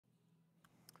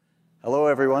Hello,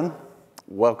 everyone.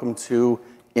 Welcome to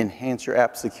Enhance Your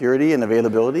App Security and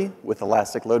Availability with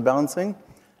Elastic Load Balancing.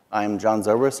 I'm John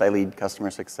Zobrist. I lead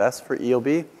customer success for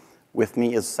ELB. With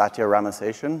me is Satya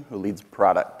Ramaseshan, who leads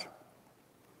product.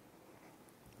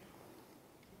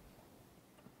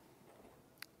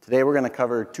 Today, we're going to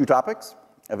cover two topics,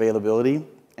 availability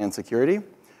and security.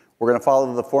 We're going to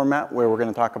follow the format where we're going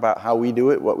to talk about how we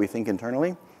do it, what we think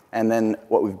internally, and then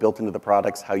what we've built into the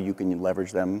products, how you can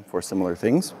leverage them for similar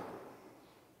things.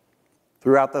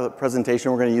 Throughout the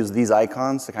presentation, we're going to use these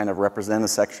icons to kind of represent a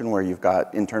section where you've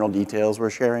got internal details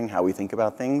we're sharing, how we think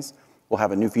about things. We'll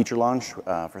have a new feature launch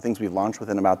for things we've launched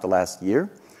within about the last year,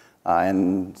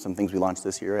 and some things we launched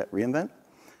this year at reInvent.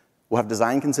 We'll have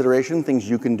design consideration, things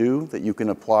you can do that you can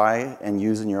apply and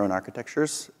use in your own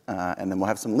architectures. And then we'll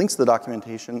have some links to the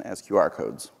documentation as QR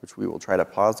codes, which we will try to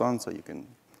pause on so you can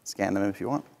scan them if you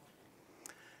want.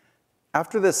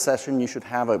 After this session, you should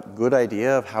have a good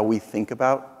idea of how we think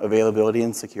about availability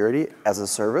and security as a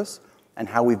service and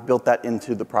how we've built that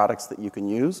into the products that you can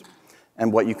use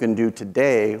and what you can do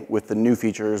today with the new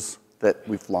features that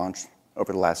we've launched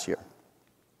over the last year.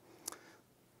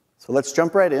 So let's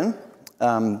jump right in.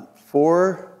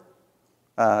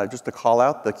 Just to call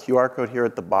out, the QR code here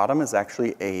at the bottom is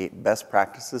actually a best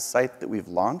practices site that we've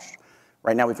launched.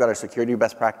 Right now, we've got our security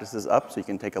best practices up, so you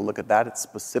can take a look at that. It's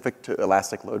specific to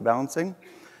Elastic Load Balancing,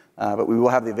 but we will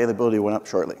have the availability one up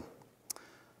shortly.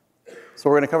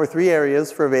 So we're going to cover three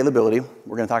areas for availability.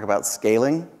 We're going to talk about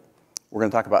scaling, we're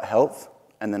going to talk about health,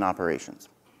 and then operations.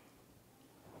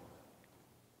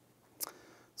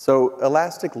 So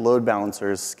Elastic Load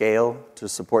Balancers scale to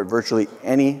support virtually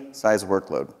any size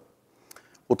workload.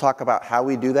 We'll talk about how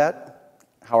we do that,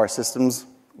 how our systems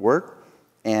work,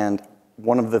 and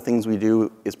one of the things we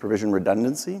do is provision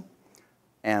redundancy,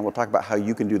 and we'll talk about how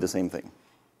you can do the same thing.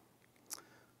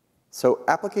 So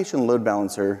Application Load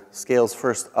Balancer scales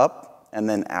first up and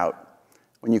then out.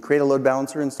 When you create a load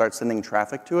balancer and start sending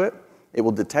traffic to it, it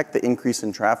will detect the increase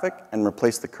in traffic and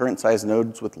replace the current size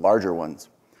nodes with larger ones.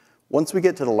 Once we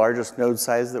get to the largest node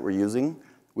size that we're using,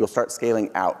 we'll start scaling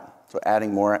out, so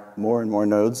adding more and more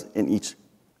nodes in each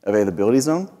availability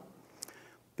zone.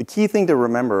 The key thing to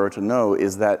remember or to know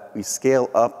is that we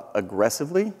scale up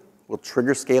aggressively. We'll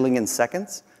trigger scaling in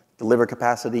seconds, deliver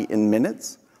capacity in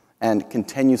minutes, and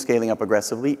continue scaling up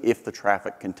aggressively if the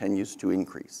traffic continues to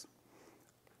increase.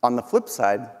 On the flip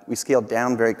side, we scale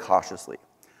down very cautiously.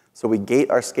 So we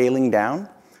gate our scaling down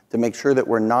to make sure that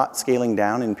we're not scaling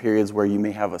down in periods where you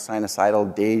may have a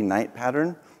sinusoidal day-night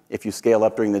pattern. If you scale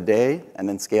up during the day and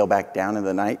then scale back down in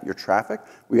the night, your traffic,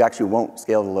 we actually won't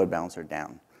scale the load balancer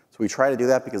down. So we try to do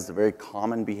that because it's a very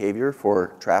common behavior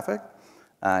for traffic.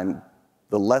 The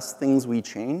less things we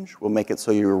change will make it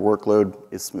so your workload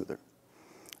is smoother.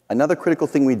 Another critical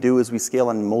thing we do is we scale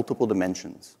on multiple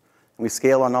dimensions. We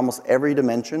scale on almost every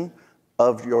dimension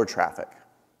of your traffic.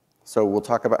 So we'll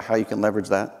talk about how you can leverage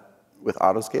that with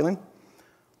auto-scaling.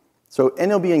 So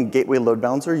NLB and Gateway Load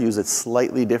Balancer use a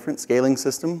slightly different scaling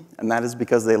system, and that is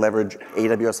because they leverage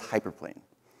AWS Hyperplane.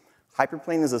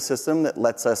 Hyperplane is a system that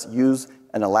lets us use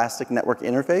an elastic network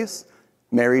interface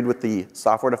married with the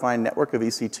software-defined network of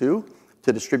EC2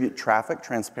 to distribute traffic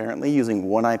transparently using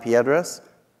one IP address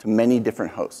to many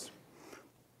different hosts.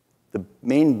 The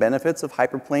main benefits of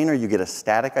Hyperplane are you get a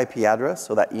static IP address,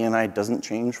 so that ENI doesn't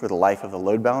change for the life of the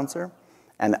load balancer,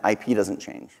 and the IP doesn't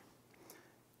change.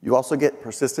 You also get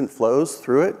persistent flows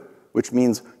through it, which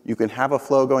means you can have a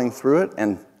flow going through it,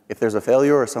 and if there's a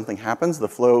failure or something happens, the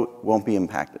flow won't be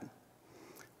impacted.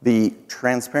 The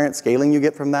transparent scaling you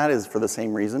get from that is for the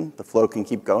same reason. The flow can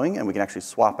keep going, and we can actually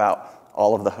swap out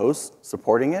all of the hosts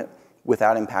supporting it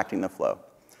without impacting the flow.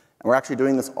 And we're actually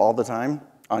doing this all the time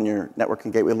on your network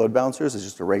and gateway load balancers. It's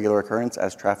just a regular occurrence.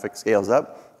 As traffic scales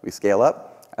up, we scale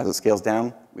up. As it scales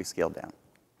down, we scale down.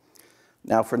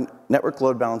 Now, for network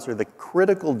load balancer, the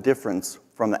critical difference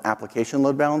from the application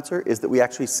load balancer is that we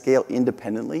actually scale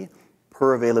independently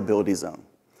per availability zone.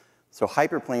 So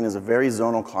Hyperplane is a very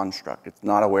zonal construct. It's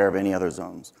not aware of any other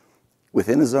zones.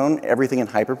 Within a zone, everything in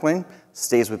Hyperplane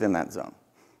stays within that zone.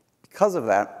 Because of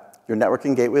that, your network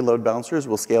and gateway load balancers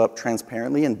will scale up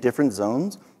transparently in different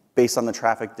zones based on the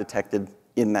traffic detected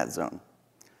in that zone.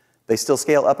 They still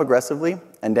scale up aggressively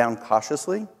and down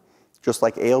cautiously, just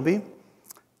like ALB,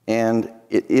 and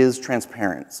it is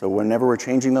transparent. So whenever we're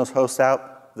changing those hosts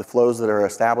out, the flows that are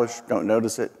established don't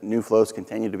notice it. New flows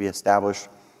continue to be established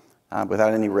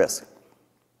without any risk.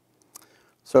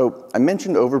 So I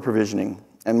mentioned over-provisioning,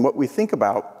 and what we think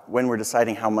about when we're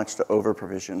deciding how much to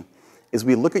over-provision is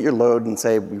we look at your load and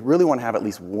say, we really want to have at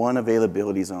least one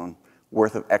availability zone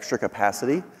worth of extra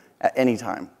capacity at any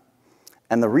time.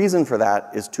 And the reason for that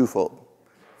is twofold.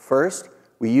 First,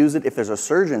 we use it if there's a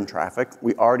surge in traffic.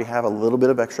 We already have a little bit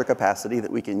of extra capacity that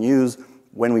we can use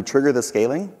when we trigger the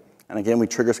scaling. And again, we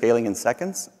trigger scaling in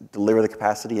seconds, deliver the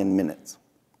capacity in minutes.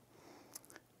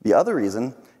 The other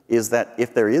reason is that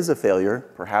if there is a failure,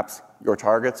 perhaps your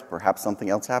targets, perhaps something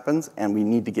else happens, and we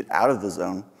need to get out of the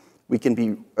zone, we can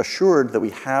be assured that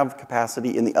we have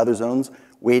capacity in the other zones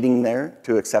waiting there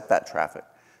to accept that traffic.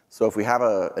 So if we have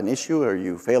an issue or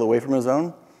you fail away from a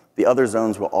zone, the other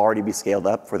zones will already be scaled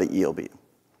up for the ELB.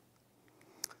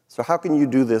 So how can you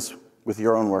do this with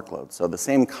your own workload? So the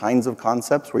same kinds of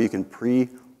concepts where you can pre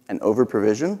and over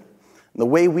provision. And the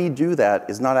way we do that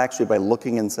is not actually by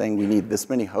looking and saying we need this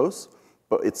many hosts,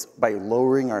 but it's by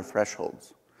lowering our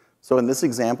thresholds. So in this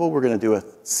example, we're going to do a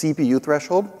CPU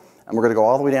threshold, and we're going to go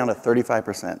all the way down to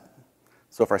 35%.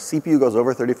 So if our CPU goes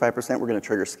over 35%, we're going to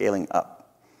trigger scaling up.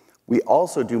 We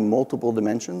also do multiple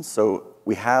dimensions. So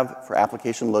we have, for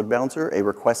application load balancer, a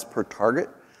request per target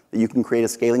that you can create a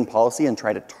scaling policy and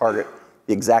try to target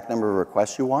the exact number of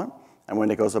requests you want. And when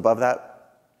it goes above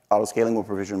that, auto-scaling will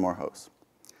provision more hosts.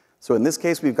 So in this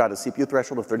case, we've got a CPU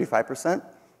threshold of 35%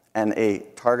 and a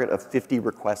target of 50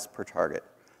 requests per target.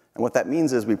 And what that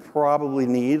means is we probably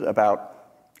need about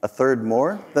a third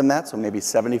more than that, so maybe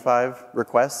 75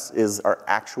 requests is our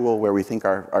actual where we think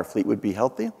our fleet would be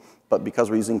healthy. But because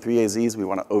we're using 3 AZs, we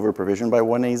want to over-provision by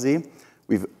 1 AZ.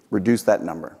 We've reduced that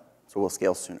number, so we'll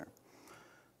scale sooner.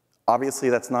 Obviously,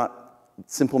 that's not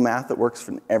simple math that works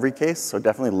in every case, so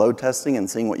definitely load testing and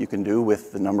seeing what you can do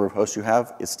with the number of hosts you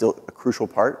have is still a crucial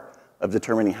part of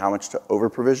determining how much to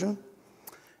over-provision.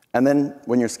 And then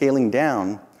when you're scaling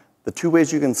down, the 2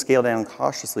 ways you can scale down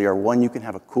cautiously are, one, you can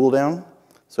have a cooldown.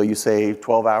 So you say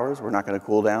 12 hours, we're not going to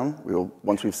cool down.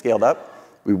 Once we've scaled up,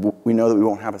 we know that we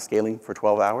won't have a scaling for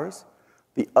 12 hours.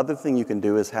 The other thing you can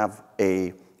do is have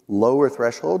a lower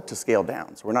threshold to scale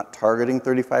down. So we're not targeting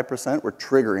 35%, we're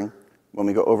triggering when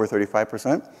we go over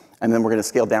 35%, and then we're going to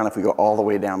scale down if we go all the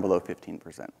way down below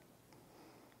 15%.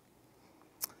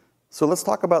 So let's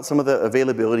talk about some of the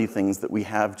availability things that we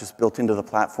have just built into the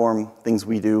platform, things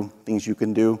we do, things you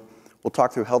can do. We'll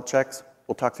talk through health checks.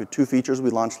 We'll talk through 2 features we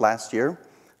launched last year,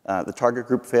 the target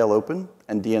group fail open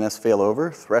and DNS fail over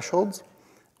thresholds.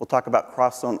 We'll talk about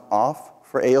cross zone off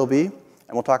for ALB, and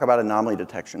we'll talk about anomaly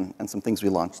detection and some things we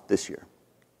launched this year.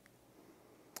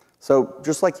 So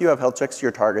just like you have health checks to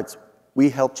your targets, we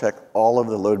health check all of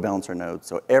the load balancer nodes.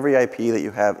 So every IP that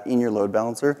you have in your load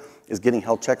balancer is getting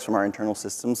health checks from our internal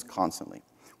systems constantly.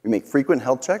 We make frequent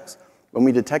health checks. When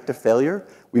we detect a failure,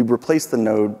 we replace the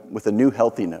node with a new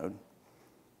healthy node,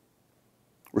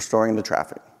 restoring the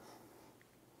traffic.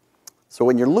 So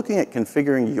when you're looking at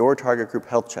configuring your target group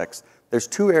health checks, there's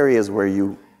 2 areas where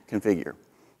you configure.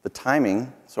 The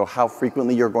timing, so how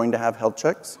frequently you're going to have health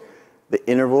checks, the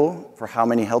interval for how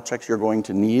many health checks you're going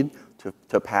to need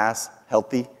to pass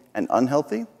healthy and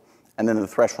unhealthy, and then the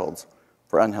thresholds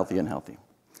for unhealthy and healthy.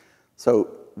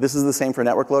 So this is the same for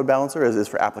network load balancer as it is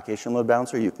for application load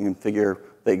balancer. You can configure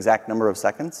the exact number of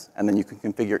seconds, and then you can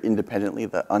configure independently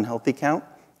the unhealthy count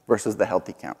versus the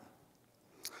healthy count.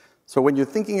 So when you're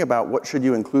thinking about what should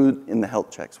you include in the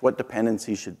health checks, what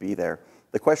dependencies should be there,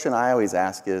 the question I always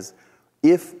ask is,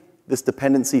 if this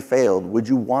dependency failed, would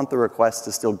you want the request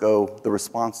to still go, the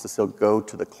response to still go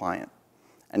to the client?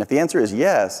 And if the answer is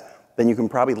yes, then you can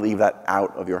probably leave that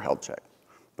out of your health check.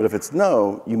 But if it's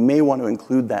no, you may want to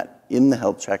include that in the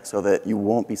health check so that you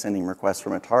won't be sending requests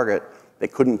from a target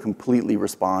that couldn't completely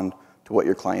respond to what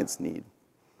your clients need.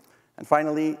 And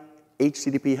finally,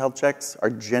 HTTP health checks are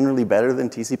generally better than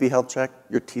TCP health check.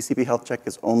 Your TCP health check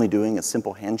is only doing a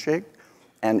simple handshake,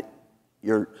 and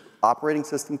your operating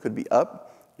system could be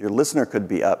up, your listener could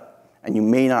be up, and you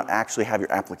may not actually have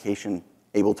your application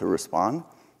able to respond.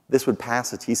 This would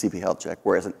pass a TCP health check,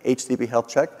 whereas an HTTP health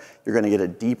check, you're going to get a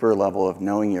deeper level of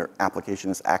knowing your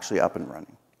application is actually up and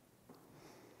running.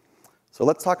 So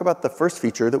let's talk about the first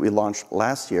feature that we launched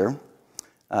last year.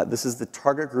 This is the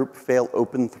target group fail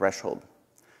open threshold.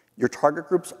 Your target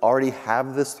groups already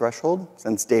have this threshold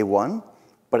since day 1,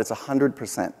 but it's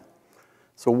 100%.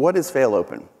 So what is fail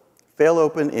open? Fail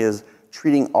open is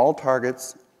treating all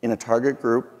targets in a target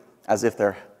group as if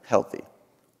they're healthy,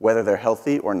 whether they're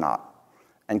healthy or not.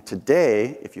 And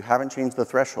today, if you haven't changed the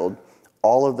threshold,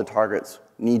 all of the targets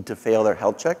need to fail their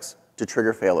health checks to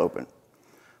trigger fail open.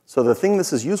 So the thing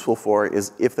this is useful for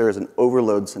is if there is an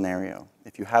overload scenario.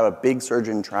 If you have a big surge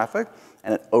in traffic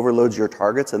and it overloads your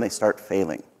targets and they start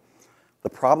failing. The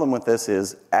problem with this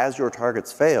is as your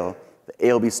targets fail, the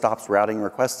ALB stops routing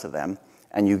requests to them,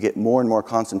 and you get more and more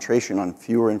concentration on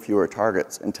fewer and fewer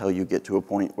targets until you get to a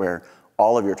point where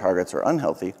all of your targets are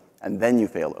unhealthy, and then you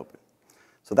fail open.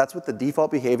 So that's with the default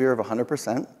behavior of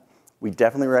 100%. We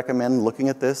definitely recommend looking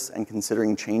at this and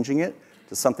considering changing it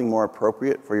to something more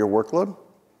appropriate for your workload.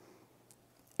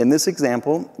 In this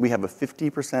example, we have a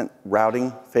 50%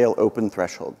 routing fail open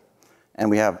threshold. And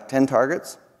we have 10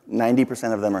 targets,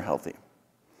 90% of them are healthy.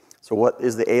 So what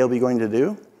is the ALB going to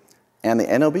do? And the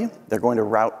NLB, they're going to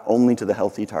route only to the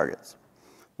healthy targets.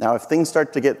 Now, if things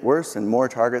start to get worse and more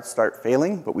targets start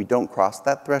failing, but we don't cross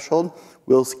that threshold,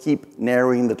 we'll keep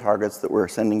narrowing the targets that we're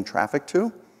sending traffic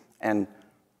to, and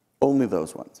only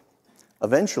those ones.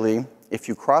 Eventually, if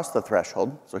you cross the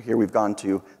threshold, so here we've gone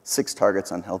to 6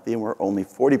 targets unhealthy and we're only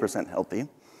 40% healthy,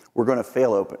 we're going to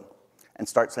fail open and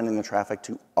start sending the traffic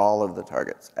to all of the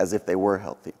targets as if they were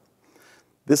healthy.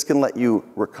 This can let you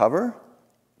recover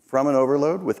from an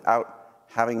overload without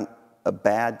having a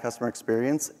bad customer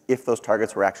experience if those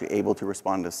targets were actually able to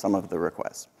respond to some of the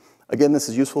requests. Again, this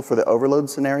is useful for the overload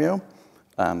scenario,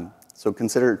 so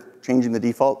consider changing the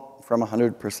default from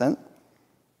 100%.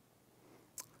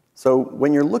 So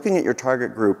when you're looking at your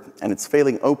target group and it's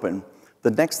failing open,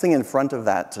 the next thing in front of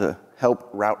that to help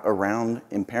route around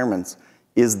impairments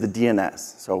is the DNS.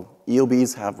 So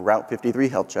ELBs have Route 53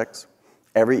 health checks.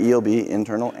 Every ELB,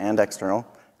 internal and external,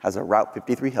 has a Route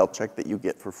 53 health check that you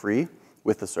get for free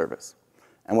with the service.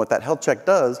 And what that health check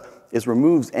does is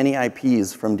removes any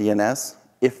IPs from DNS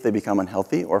if they become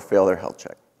unhealthy or fail their health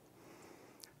check.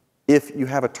 If you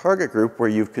have a target group where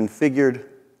you've configured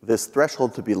this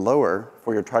threshold to be lower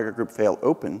for your target group fail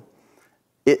open,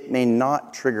 it may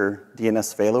not trigger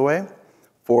DNS failover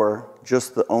for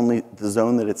just the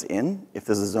zone that it's in if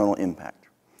there's a zonal impact.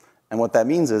 And what that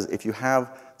means is if you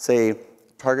have, say,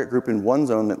 target group in one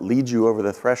zone that leads you over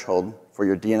the threshold for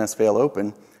your DNS fail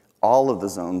open, all of the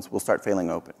zones will start failing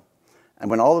open. And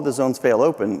when all of the zones fail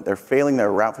open, they're failing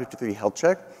their Route 53 health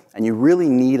check, and you really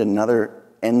need another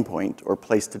endpoint or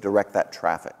place to direct that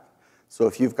traffic. So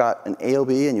if you've got an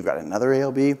ALB and you've got another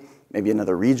ALB, maybe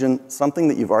another region, something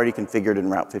that you've already configured in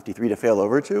Route 53 to fail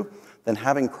over to, then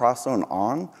having cross-zone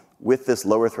on with this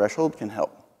lower threshold can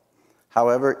help.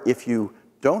 However, if you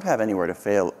don't have anywhere to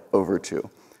fail over to,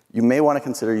 you may want to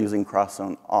consider using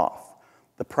cross-zone off.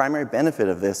 The primary benefit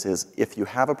of this is if you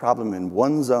have a problem in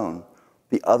one zone,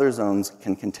 the other zones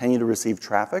can continue to receive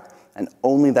traffic, and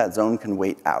only that zone can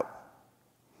wait out.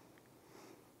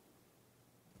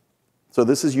 So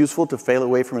this is useful to fail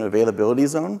away from an availability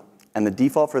zone, and the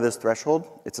default for this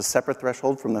threshold, it's a separate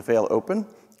threshold from the fail open,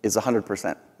 is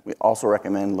 100%. We also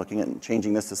recommend looking at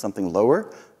changing this to something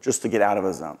lower just to get out of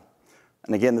a zone.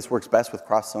 And again, this works best with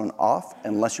cross-zone off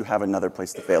unless you have another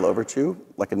place to fail over to,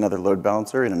 like another load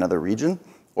balancer in another region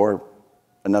or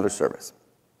another service.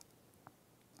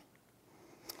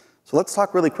 So let's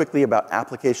talk really quickly about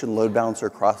application load balancer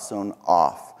cross-zone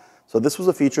off. So this was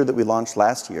a feature that we launched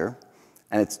last year,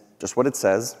 and it's just what it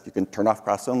says. You can turn off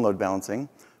cross-zone load balancing.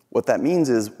 What that means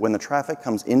is when the traffic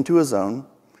comes into a zone,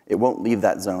 it won't leave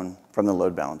that zone from the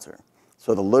load balancer.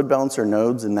 So the load balancer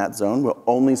nodes in that zone will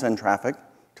only send traffic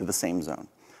to the same zone.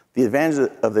 The advantage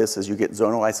of this is you get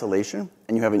zonal isolation,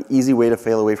 and you have an easy way to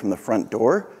fail away from the front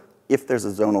door if there's a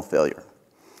zonal failure.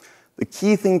 The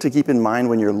key thing to keep in mind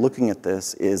when you're looking at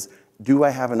this is, do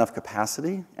I have enough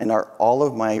capacity, and are all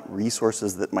of my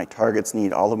resources that my targets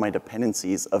need, all of my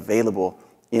dependencies available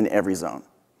in every zone?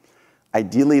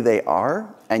 Ideally, they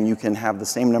are, and you can have the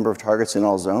same number of targets in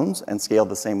all zones and scale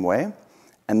the same way,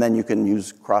 and then you can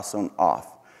use cross-zone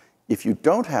off. If you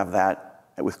don't have that,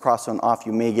 with cross-zone off,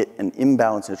 you may get an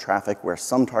imbalance in traffic where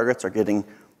some targets are getting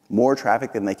more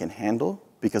traffic than they can handle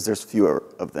because there's fewer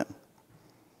of them.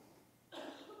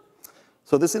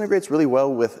 So this integrates really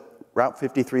well with Route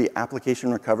 53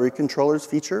 Application Recovery Controllers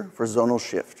feature for zonal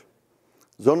shift.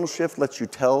 Zonal shift lets you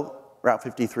tell Route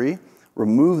 53,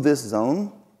 remove this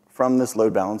zone from this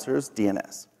load balancer's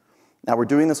DNS. Now we're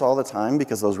doing this all the time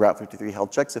because those Route 53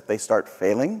 health checks, if they start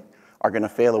failing, are going to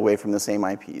fail away from the same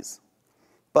IPs.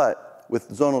 But with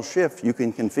zonal shift, you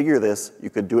can configure this. You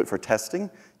could do it for testing.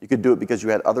 You could do it because you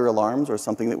had other alarms or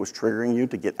something that was triggering you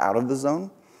to get out of the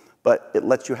zone. But it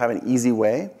lets you have an easy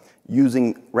way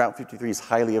using Route 53's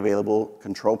highly available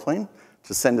control plane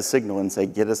to send a signal and say,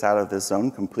 get us out of this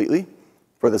zone completely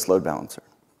for this load balancer.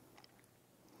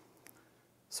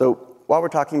 So while we're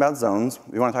talking about zones,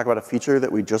 we want to talk about a feature that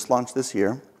we just launched this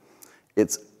year.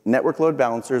 It's Network Load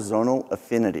Balancer Zonal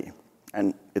Affinity.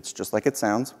 And it's just like it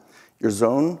sounds. Your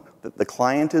zone that the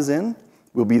client is in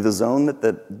will be the zone that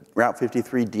the Route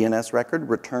 53 DNS record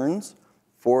returns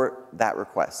for that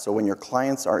request. So when your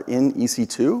clients are in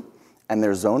EC2 and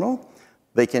they're zonal,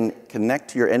 they can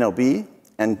connect to your NLB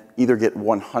and either get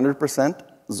 100%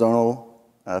 zonal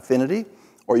affinity,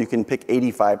 or you can pick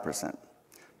 85%.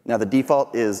 Now the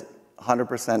default is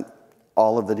 100%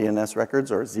 all of the DNS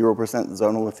records or 0%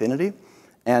 zonal affinity.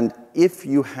 And if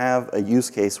you have a use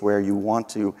case where you want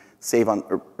to save on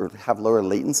or have lower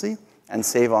latency and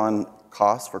save on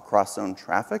costs for cross-zone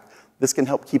traffic, this can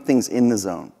help keep things in the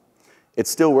zone. It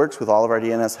still works with all of our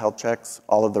DNS health checks,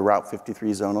 all of the Route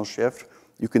 53 zonal shift.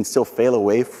 You can still fail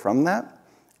away from that,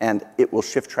 and it will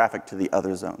shift traffic to the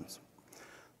other zones.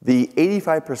 The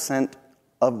 85%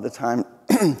 of the time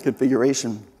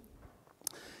configuration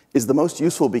is the most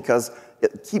useful because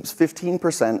it keeps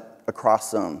 15%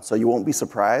 across zone. So you won't be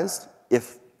surprised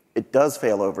if it does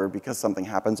fail over because something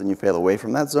happens and you fail away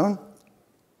from that zone.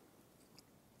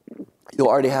 You'll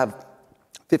already have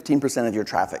 15% of your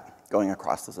traffic going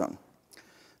across the zone.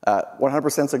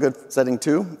 100% is a good setting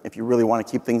too if you really want to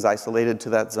keep things isolated to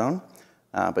that zone.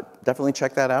 But definitely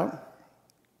check that out.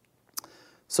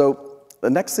 So the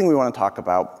next thing we want to talk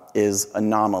about is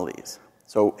anomalies.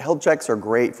 So health checks are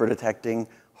great for detecting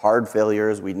hard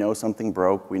failures. We know something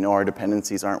broke. We know our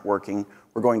dependencies aren't working.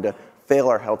 We're going to fail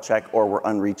our health check or we're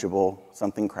unreachable,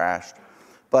 something crashed.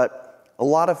 But a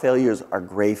lot of failures are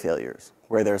gray failures,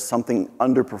 where there's something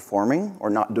underperforming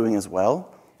or not doing as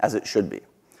well as it should be.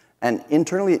 And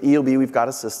internally at ELB, we've got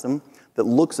a system that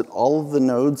looks at all of the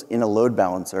nodes in a load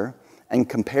balancer and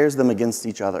compares them against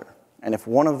each other. And if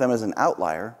one of them is an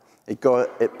outlier, it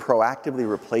proactively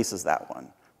replaces that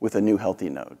one with a new healthy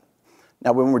node.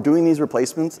 Now, when we're doing these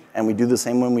replacements, and we do the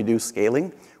same when we do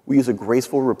scaling, we use a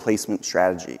graceful replacement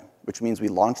strategy, which means we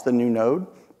launch the new node,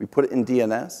 we put it in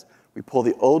DNS, we pull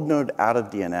the old node out of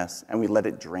DNS, and we let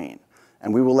it drain.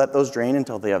 And we will let those drain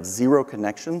until they have 0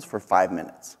 connections for 5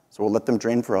 minutes. So we'll let them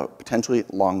drain for a potentially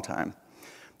long time.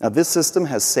 Now, this system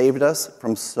has saved us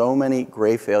from so many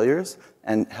gray failures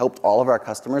and helped all of our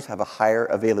customers have a higher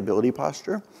availability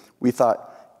posture. We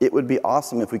thought it would be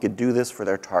awesome if we could do this for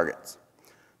their targets.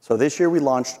 So this year we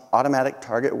launched automatic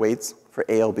target waits for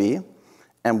ALB.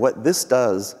 And what this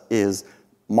does is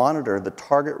monitor the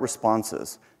target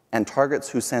responses and targets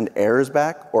who send errors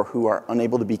back or who are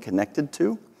unable to be connected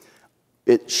to.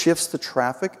 It shifts the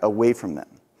traffic away from them.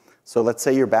 So let's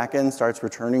say your backend starts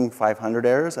returning 500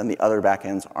 errors and the other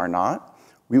backends are not.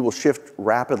 We will shift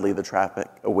rapidly the traffic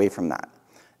away from that.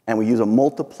 And we use a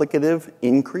multiplicative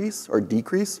increase or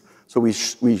decrease. So we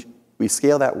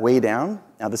scale that way down.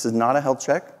 Now, this is not a health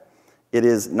check. It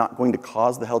is not going to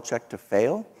cause the health check to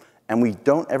fail. And we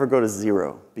don't ever go to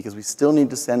 0 because we still need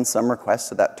to send some requests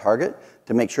to that target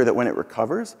to make sure that when it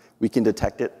recovers, we can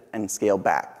detect it and scale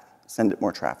back, send it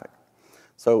more traffic.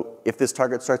 So if this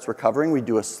target starts recovering, we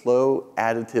do a slow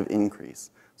additive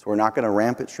increase. So we're not going to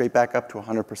ramp it straight back up to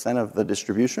 100% of the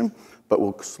distribution, but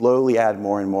we'll slowly add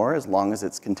more and more as long as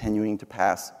it's continuing to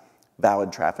pass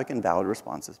valid traffic and valid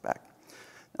responses back.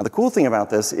 Now, the cool thing about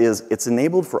this is it's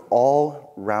enabled for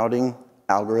all routing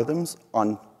algorithms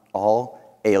on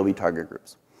all ALB target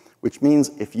groups, which means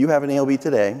if you have an ALB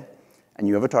today and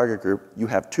you have a target group, you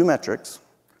have 2 metrics,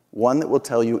 one that will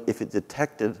tell you if it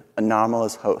detected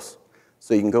anomalous hosts.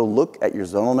 So you can go look at your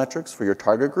zonal metrics for your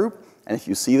target group, and if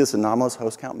you see this anomalous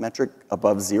host count metric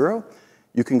above 0,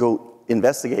 you can go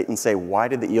investigate and say, why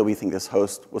did the ELB think this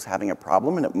host was having a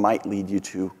problem? And it might lead you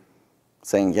to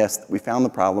saying, yes, we found the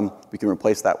problem, we can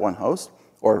replace that one host,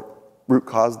 or root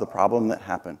cause the problem that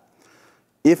happened.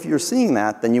 If you're seeing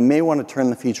that, then you may want to turn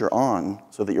the feature on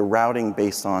so that you're routing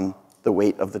based on the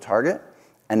weight of the target,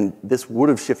 and this would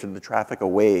have shifted the traffic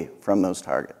away from those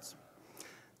targets.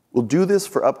 We'll do this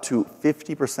for up to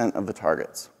 50% of the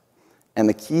targets. And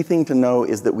the key thing to know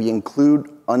is that we include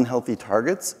unhealthy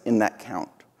targets in that count.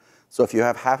 So if you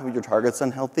have half of your targets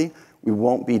unhealthy, we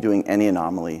won't be doing any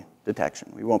anomaly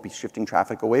detection. We won't be shifting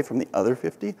traffic away from the other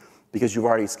 50 because you've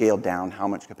already scaled down how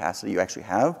much capacity you actually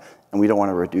have, and we don't want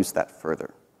to reduce that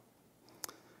further.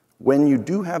 When you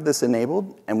do have this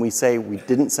enabled, and we say we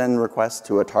didn't send requests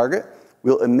to a target,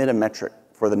 we'll emit a metric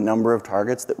for the number of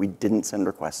targets that we didn't send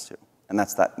requests to. And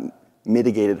that's that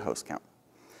mitigated host count.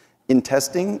 In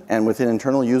testing and within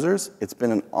internal users, it's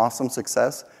been an awesome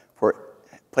success for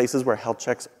places where health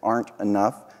checks aren't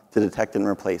enough to detect and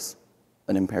replace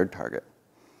an impaired target.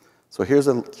 So here's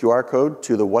a QR code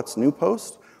to the What's New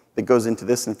post that goes into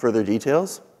this in further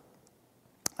details.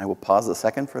 I will pause a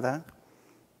second for that.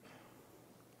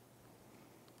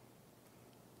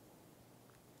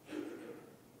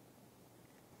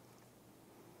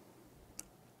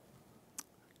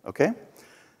 Okay,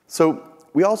 so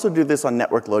we also do this on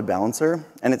Network Load Balancer,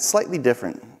 and it's slightly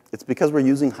different. It's because we're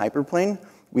using Hyperplane,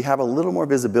 we have a little more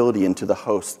visibility into the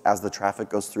host as the traffic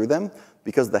goes through them,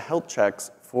 because the health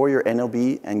checks for your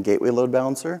NLB and Gateway Load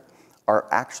Balancer are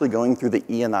actually going through the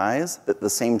ENIs that the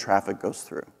same traffic goes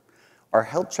through. Our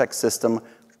health check system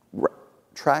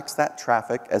tracks that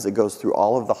traffic as it goes through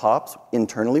all of the hops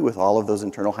internally with all of those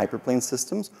internal hyperplane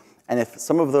systems. And if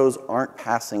some of those aren't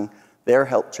passing their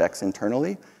health checks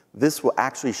internally, this will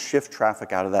actually shift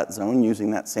traffic out of that zone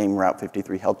using that same Route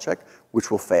 53 health check,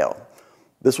 which will fail.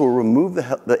 This will remove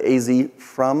the AZ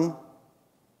from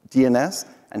DNS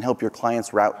and help your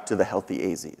clients route to the healthy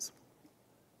AZs.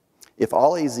 If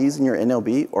all AZs in your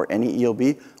NLB or any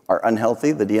ELB are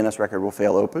unhealthy, the DNS record will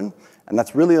fail open, and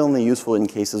that's really only useful in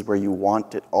cases where you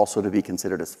want it also to be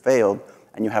considered as failed,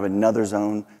 and you have another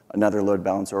zone, another load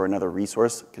balancer, or another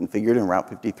resource configured in Route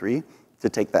 53 to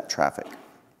take that traffic.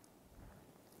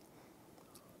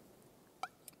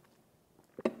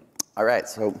 All right,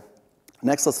 so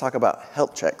next let's talk about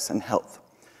health checks and health.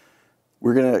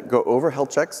 We're gonna go over health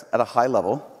checks at a high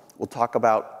level. We'll talk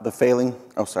about the failing,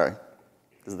 oh sorry,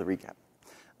 this is the recap.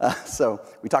 So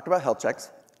we talked about health checks.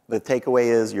 The takeaway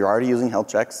is you're already using health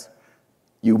checks.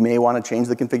 You may want to change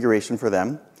the configuration for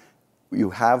them. You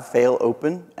have fail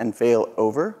open and fail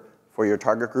over for your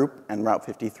target group and Route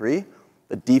 53.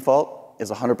 The default is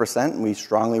 100%, and we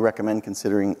strongly recommend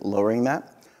considering lowering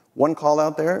that. One call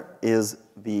out there is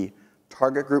the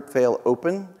target group fail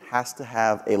open has to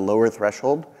have a lower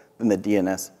threshold than the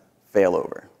DNS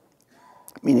failover,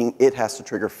 meaning it has to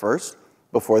trigger first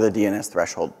before the DNS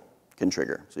threshold can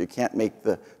trigger. So you can't make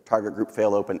the target group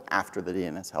fail open after the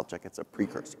DNS health check. It's a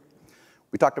precursor.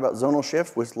 We talked about zonal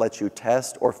shift, which lets you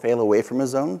test or fail away from a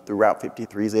zone through Route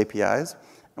 53's APIs.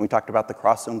 And we talked about the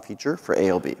cross-zone feature for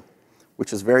ALB,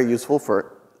 which is very useful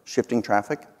for shifting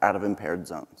traffic out of impaired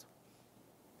zones.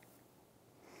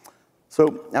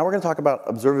 So now we're going to talk about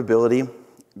observability,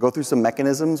 go through some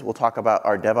mechanisms. We'll talk about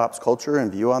our DevOps culture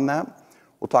and view on that.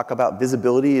 We'll talk about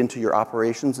visibility into your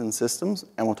operations and systems,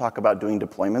 and we'll talk about doing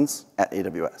deployments at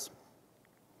AWS.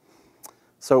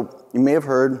 So you may have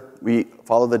heard we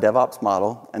follow the DevOps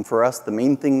model, and for us, the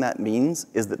main thing that means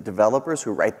is that developers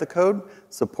who write the code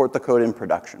support the code in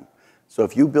production. So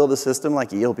if you build a system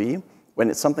like ELB,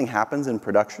 when something happens in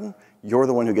production, you're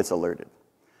the one who gets alerted.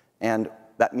 And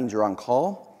that means you're on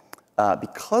call.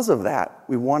 Because of that,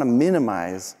 we want to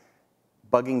minimize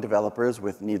bugging developers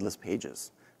with needless pages.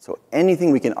 So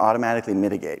anything we can automatically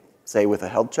mitigate, say with a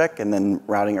health check and then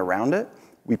routing around it,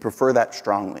 we prefer that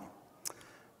strongly.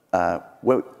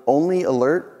 We'll only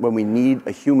alert when we need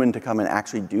a human to come and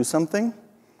actually do something.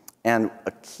 And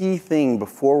a key thing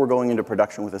before we're going into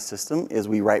production with a system is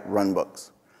we write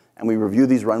runbooks. And we review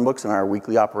these runbooks in our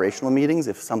weekly operational meetings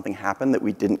if something happened that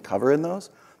we didn't cover in those.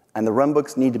 And the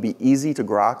runbooks need to be easy to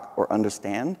grok or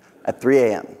understand at 3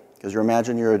 a.m. Because you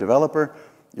imagine you're a developer,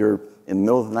 you're in the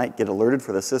middle of the night, get alerted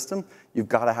for the system, you've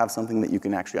got to have something that you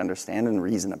can actually understand and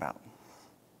reason about.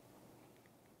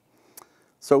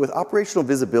 So with operational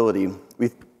visibility, we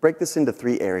break this into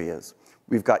 3 areas.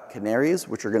 We've got canaries,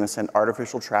 which are going to send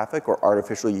artificial traffic or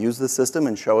artificially use the system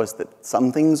and show us that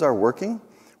some things are working.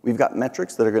 We've got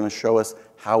metrics that are going to show us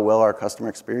how well our customer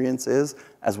experience is,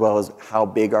 as well as how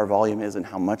big our volume is and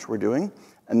how much we're doing.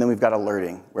 And then we've got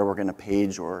alerting, where we're going to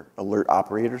page or alert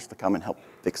operators to come and help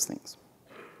fix things.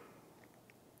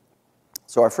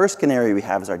 So our first canary we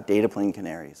have is our data plane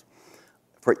canaries.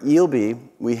 For ELB,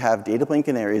 we have data plane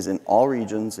canaries in all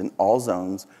regions, in all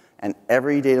zones, and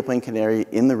every data plane canary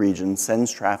in the region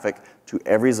sends traffic to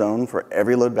every zone for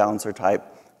every load balancer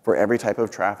type, for every type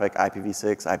of traffic,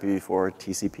 IPv6, IPv4,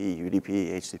 TCP,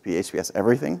 UDP, HTTP, HTTPS,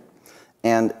 everything.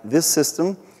 And this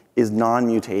system is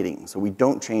non-mutating, so we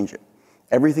don't change it.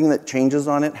 Everything that changes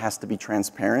on it has to be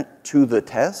transparent to the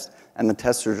test, and the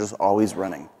tests are just always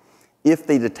running. If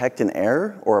they detect an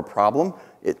error or a problem,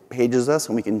 it pages us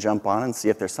and we can jump on and see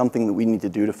if there's something that we need to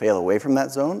do to fail away from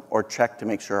that zone or check to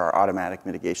make sure our automatic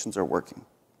mitigations are working.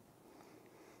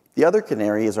 The other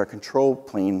canary is our control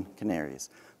plane canaries.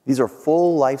 These are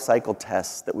full lifecycle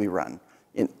tests that we run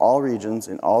in all regions,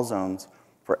 in all zones,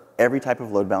 for every type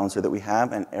of load balancer that we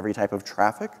have and every type of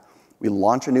traffic. We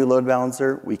launch a new load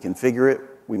balancer, we configure it,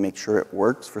 we make sure it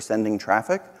works for sending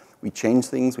traffic, we change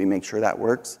things, we make sure that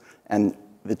works, and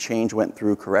the change went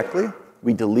through correctly.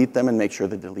 We delete them and make sure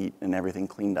the delete and everything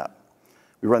cleaned up.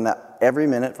 We run that every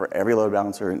minute for every load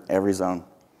balancer in every zone.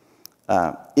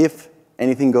 If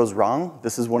anything goes wrong,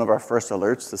 this is one of our first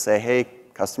alerts to say, hey,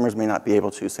 customers may not be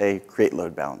able to, say, create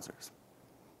load balancers.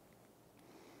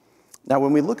 Now,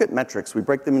 when we look at metrics, we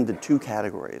break them into 2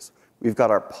 categories. We've got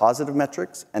our positive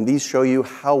metrics, and these show you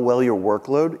how well your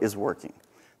workload is working.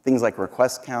 Things like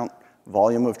request count,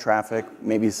 volume of traffic,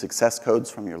 maybe success codes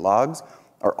from your logs,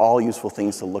 are all useful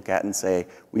things to look at and say,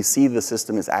 we see the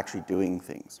system is actually doing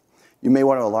things. You may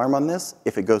want to alarm on this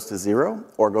if it goes to 0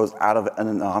 or goes out of an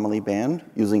anomaly band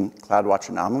using CloudWatch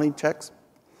anomaly checks.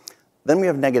 Then we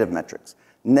have negative metrics.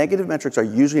 Negative metrics are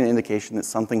usually an indication that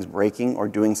something's breaking or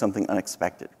doing something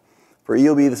unexpected. For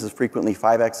EOB, this is frequently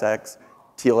 5XX,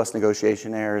 TLS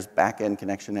negotiation errors, back-end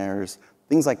connection errors,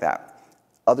 things like that.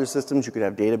 Other systems, you could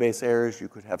have database errors, you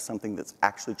could have something that's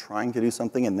actually trying to do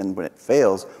something, and then when it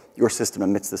fails, your system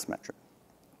emits this metric.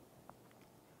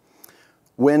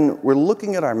 When we're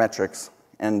looking at our metrics,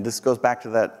 and this goes back to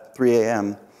that 3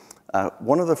 a.m.,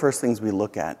 one of the first things we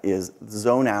look at is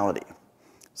zonality.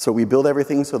 So we build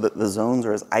everything so that the zones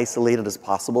are as isolated as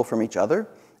possible from each other,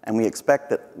 and we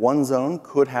expect that one zone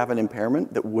could have an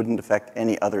impairment that wouldn't affect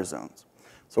any other zones.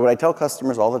 So what I tell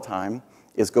customers all the time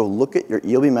is go look at your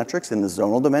EOB metrics in the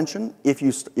zonal dimension if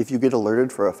you get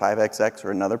alerted for a 5XX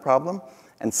or another problem,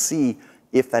 and see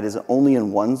if that is only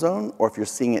in one zone or if you're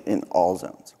seeing it in all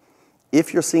zones.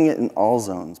 If you're seeing it in all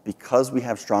zones, because we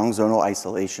have strong zonal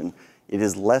isolation, it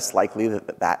is less likely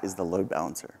that that is the load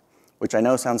balancer, which I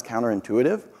know sounds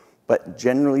counterintuitive, but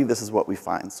generally this is what we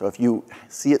find. So if you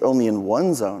see it only in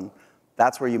one zone,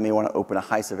 that's where you may want to open a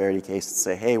high severity case and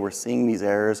say, hey, we're seeing these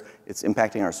errors, it's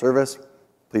impacting our service,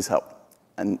 please help.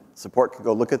 And support can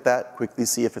go look at that, quickly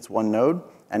see if it's one node,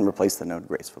 and replace the node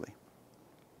gracefully.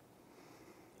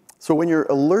 So when you're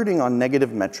alerting on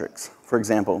negative metrics, for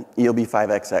example, EOB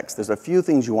 5XX, there's a few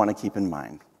things you want to keep in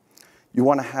mind. You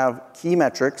want to have key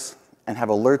metrics and have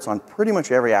alerts on pretty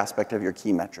much every aspect of your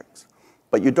key metrics.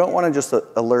 But you don't want to just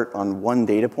alert on one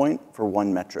data point for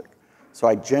one metric. So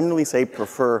I generally say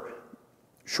prefer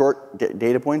short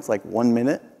data points like 1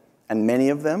 minute and many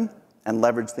of them, and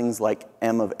leverage things like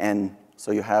M of N.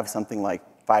 So you have something like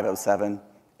 5 of 7,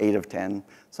 8 of 10,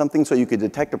 something so you could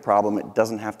detect a problem. It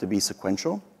doesn't have to be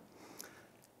sequential.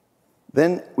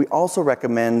 Then we also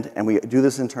recommend, and we do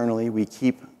this internally, we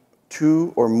keep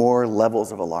 2 or more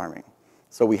levels of alarming.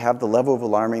 So we have the level of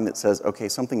alarming that says, okay,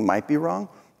 something might be wrong,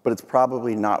 but it's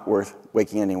probably not worth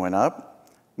waking anyone up.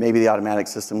 Maybe the automatic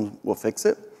system will fix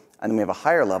it. And then we have a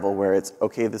higher level where it's,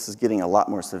 okay, this is getting a lot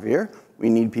more severe. We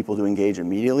need people to engage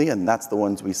immediately, and that's the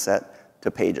ones we set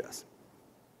to page us.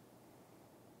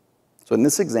 So in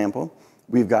this example,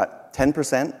 we've got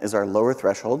 10% is our lower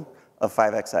threshold of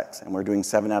 5XX, and we're doing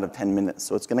 7 out of 10 minutes.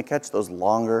 So it's going to catch those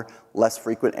longer, less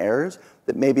frequent errors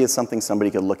that maybe is something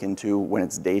somebody could look into when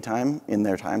it's daytime in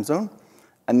their time zone.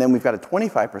 And then we've got a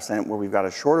 25% where we've got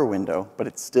a shorter window, but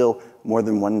it's still more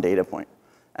than one data point.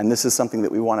 And this is something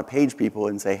that we want to page people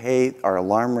and say, hey, our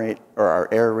alarm rate or our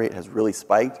error rate has really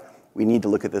spiked. We need to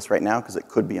look at this right now because it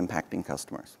could be impacting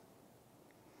customers.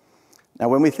 Now,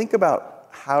 when we think about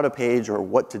how to page or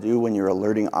what to do when you're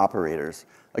alerting operators,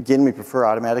 again, we prefer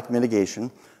automatic mitigation,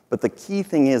 but the key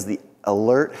thing is the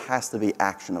alert has to be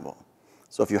actionable.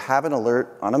 So if you have an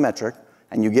alert on a metric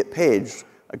and you get paged,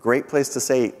 a great place to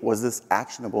say, was this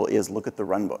actionable, is look at the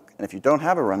runbook. And if you don't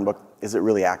have a runbook, is it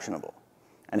really actionable?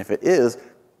 And if it is,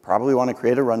 probably want to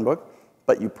create a runbook,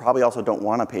 but you probably also don't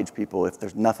want to page people if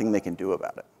there's nothing they can do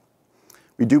about it.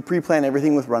 We do pre-plan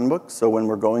everything with runbooks, so when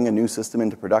we're going a new system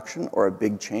into production or a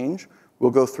big change,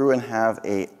 we'll go through and have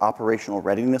a operational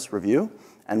readiness review,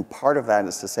 and part of that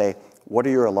is to say, what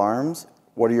are your alarms,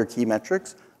 what are your key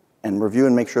metrics, and review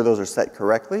and make sure those are set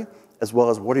correctly, as well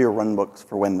as what are your runbooks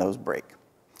for when those break.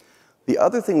 The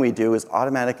other thing we do is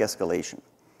automatic escalation.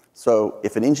 So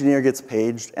if an engineer gets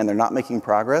paged and they're not making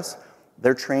progress,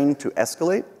 they're trained to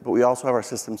escalate, but we also have our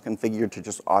systems configured to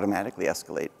just automatically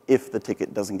escalate if the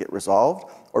ticket doesn't get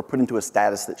resolved or put into a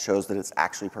status that shows that it's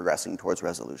actually progressing towards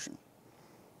resolution.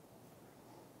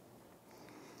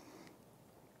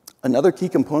 Another key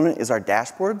component is our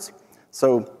dashboards.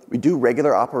 So we do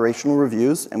regular operational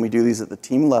reviews, and we do these at the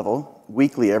team level.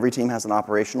 Weekly, every team has an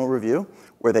operational review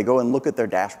where they go and look at their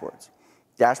dashboards.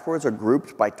 Dashboards are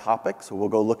grouped by topic, so we'll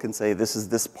go look and say, this is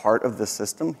this part of the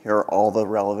system, here are all the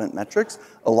relevant metrics,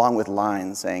 along with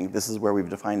lines saying, this is where we've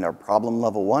defined our problem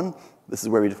level 1, this is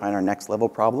where we define our next level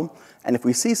problem. And if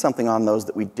we see something on those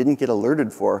that we didn't get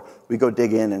alerted for, we go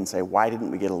dig in and say, why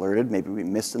didn't we get alerted? Maybe we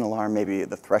missed an alarm, maybe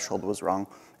the threshold was wrong,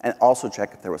 and also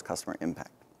check if there was customer impact.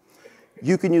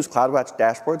 You can use CloudWatch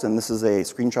dashboards, and this is a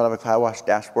screenshot of a CloudWatch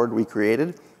dashboard we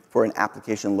created for an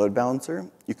application load balancer.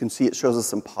 You can see it shows us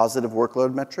some positive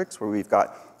workload metrics where we've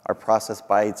got our process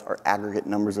bytes, our aggregate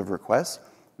numbers of requests.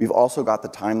 We've also got the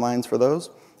timelines for those.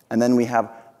 And then we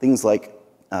have things like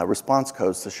response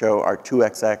codes to show our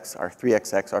 2XX, our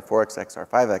 3XX, our 4XX, our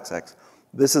 5XX.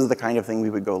 This is the kind of thing we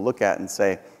would go look at and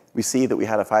say, we see that we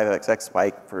had a 5XX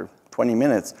spike for 20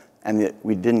 minutes and that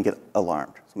we didn't get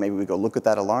alarmed. So maybe we go look at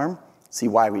that alarm, see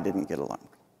why we didn't get alarmed.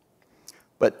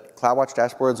 But CloudWatch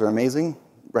dashboards are amazing.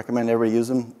 Recommend everybody use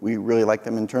them. We really like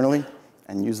them internally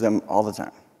and use them all the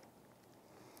time.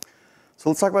 So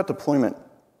let's talk about deployment.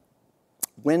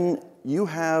 When you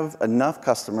have enough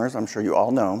customers, I'm sure you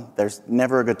all know, there's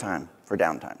never a good time for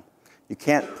downtime. You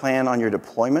can't plan on your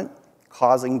deployment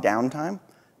causing downtime,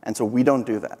 and so we don't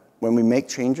do that. When we make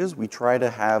changes, we try to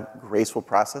have graceful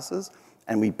processes,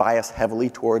 and we bias heavily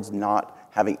towards not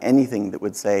having anything that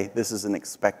would say this is an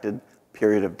expected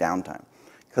period of downtime.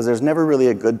 Because there's never really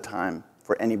a good time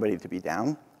for anybody to be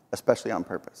down, especially on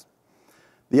purpose.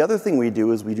 The other thing we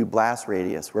do is we do blast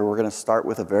radius, where we're going to start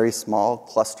with a very small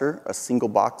cluster, a single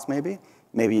box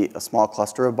maybe a small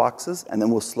cluster of boxes, and then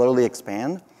we'll slowly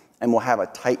expand, and we'll have a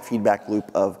tight feedback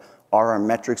loop of, are our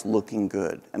metrics looking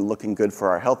good? And looking good for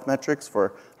our health metrics,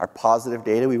 for our positive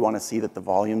data, we want to see that the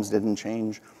volumes didn't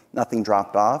change, nothing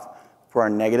dropped off. For our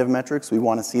negative metrics, we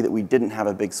want to see that we didn't have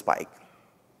a big spike.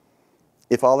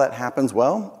 If all that happens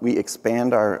well, we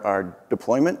expand our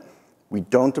deployment. We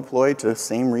don't deploy to the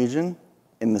same region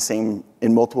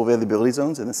in multiple availability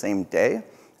zones in the same day,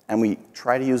 and we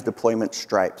try to use deployment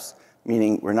stripes,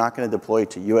 meaning we're not going to deploy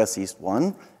to US East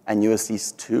 1 and US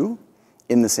East 2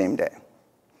 in the same day.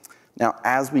 Now,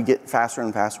 as we get faster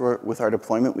and faster with our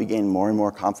deployment, we gain more and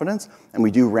more confidence, and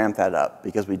we do ramp that up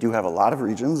because we do have a lot of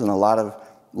regions and a lot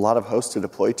of hosts to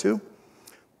deploy to.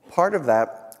 Part of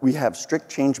that, we have strict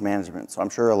change management. So I'm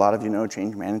sure a lot of you know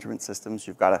change management systems.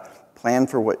 You've got to plan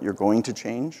for what you're going to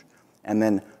change and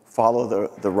then follow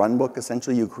the run book,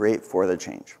 essentially, you create for the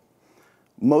change.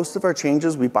 Most of our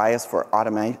changes, we bias for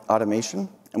automation,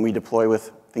 and we deploy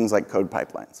with things like code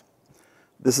pipelines.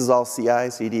 This is all CI,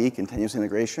 CD, continuous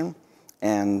integration,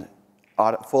 and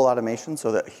full automation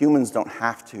so that humans don't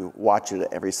have to watch it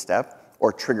at every step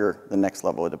or trigger the next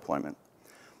level of deployment.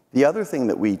 The other thing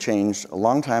that we changed a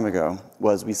long time ago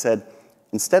was we said,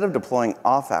 instead of deploying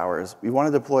off hours, we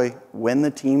want to deploy when the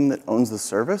team that owns the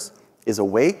service is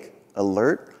awake,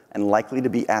 alert, and likely to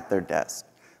be at their desk.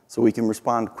 So we can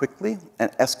respond quickly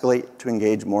and escalate to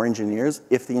engage more engineers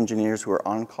if the engineers who are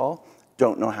on call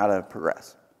don't know how to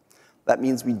progress. That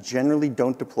means we generally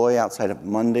don't deploy outside of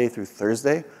Monday through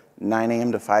Thursday, 9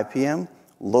 a.m. to 5 p.m.,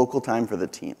 local time for the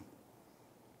team.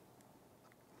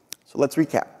 So let's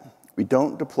recap. We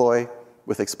don't deploy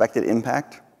with expected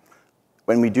impact.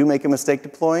 When we do make a mistake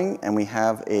deploying and we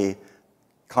have a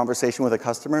conversation with a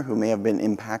customer who may have been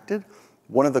impacted,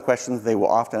 one of the questions they will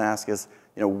often ask is,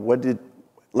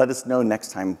 let us know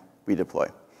next time we deploy.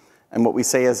 And what we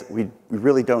say is, we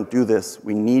really don't do this.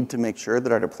 We need to make sure that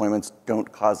our deployments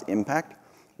don't cause impact.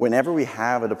 Whenever we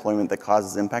have a deployment that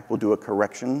causes impact, we'll do a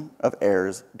correction of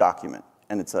errors document.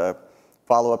 And it's a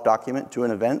follow-up document to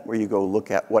an event where you go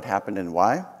look at what happened and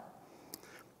why.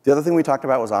 The other thing we talked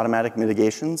about was automatic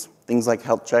mitigations. Things like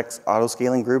health checks,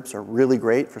 auto-scaling groups are really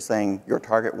great for saying your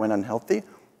target went unhealthy.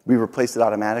 We replaced it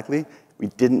automatically. We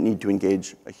didn't need to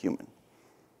engage a human.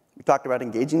 We talked about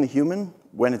engaging the human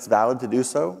when it's valid to do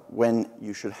so, when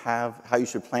you should have, how you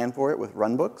should plan for it with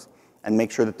runbooks, and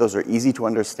make sure that those are easy to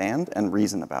understand and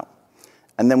reason about.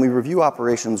 And then we review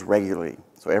operations regularly.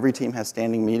 So every team has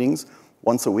standing meetings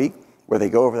once a week where they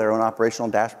go over their own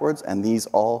operational dashboards, and these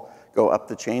all go up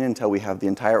the chain until we have the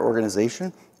entire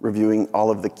organization reviewing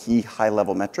all of the key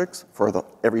high-level metrics for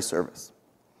every service.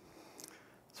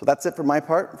 So that's it for my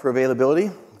part for availability.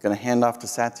 I'm going to hand off to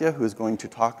Satya, who is going to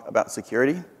talk about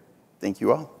security. Thank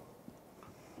you all.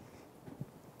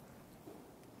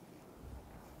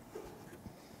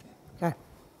 Okay.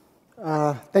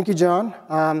 Thank you, John.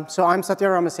 So I'm Satya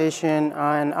Ramaseshan,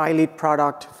 and I lead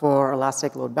product for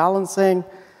Elastic Load Balancing.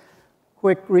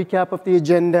 Quick recap of the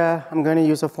agenda. I'm going to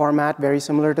use a format very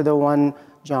similar to the one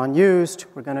John used.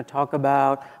 We're going to talk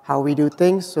about how we do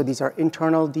things. So these are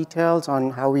internal details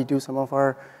on how we do some of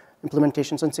our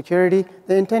implementations on security.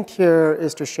 The intent here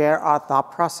is to share our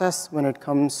thought process when it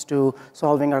comes to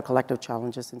solving our collective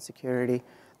challenges in security.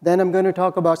 Then I'm going to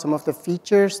talk about some of the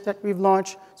features that we've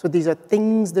launched. So these are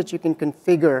things that you can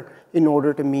configure in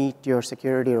order to meet your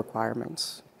security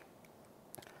requirements.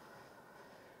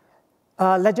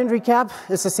 Legend recap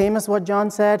is the same as what John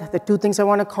said. The two things I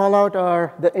want to call out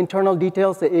are the internal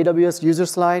details, the AWS user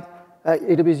slide,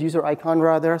 AWS user icon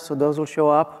rather, so those will show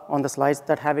up on the slides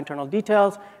that have internal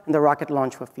details, and the rocket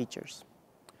launch for features.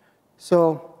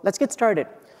 So let's get started.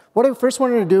 What I first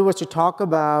wanted to do was to talk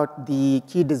about the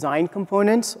key design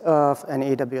components of an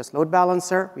AWS load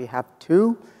balancer. We have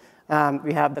two.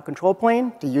 We have the control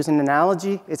plane. To use an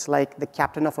analogy, it's like the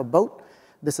captain of a boat.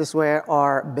 This is where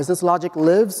our business logic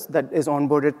lives that is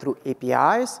onboarded through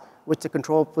APIs, which the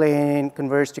control plane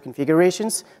converts to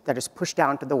configurations that is pushed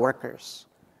down to the workers.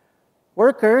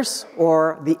 Workers,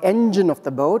 or the engine of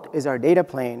the boat, is our data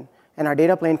plane. And our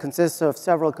data plane consists of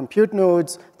several compute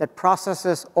nodes that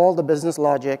processes all the business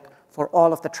logic for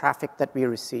all of the traffic that we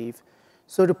receive.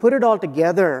 So to put it all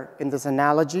together in this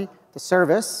analogy, The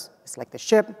service is like the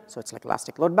ship, so it's like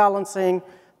elastic load balancing.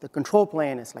 The control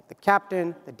plane is like the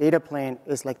captain. The data plane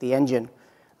is like the engine.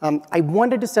 I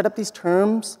wanted to set up these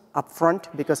terms up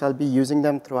front because I'll be using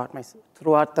them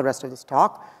throughout the rest of this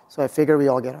talk, so I figure we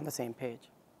all get on the same page.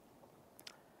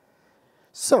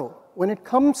 So when it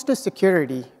comes to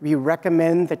security, we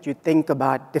recommend that you think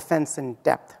about defense in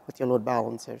depth with your load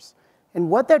balancers. And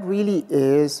what that really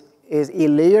is a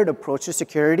layered approach to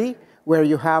security where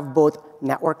you have both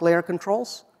network layer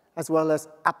controls as well as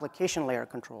application layer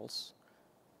controls.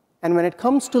 And when it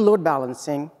comes to load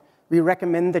balancing, we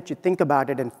recommend that you think about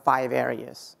it in 5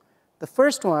 areas. The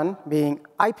first one being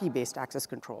IP-based access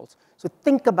controls. So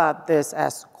think about this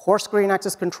as coarse-grained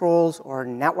access controls or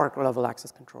network-level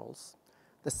access controls.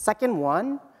 The second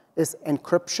one is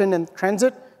encryption in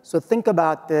transit. So think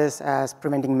about this as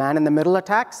preventing man-in-the-middle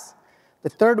attacks. The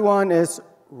third one is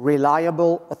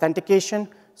reliable authentication.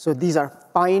 So these are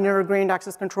finer-grained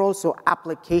access controls, so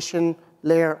application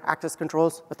layer access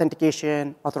controls,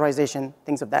 authentication, authorization,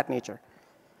 things of that nature.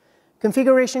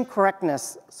 Configuration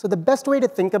correctness. So the best way to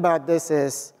think about this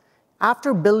is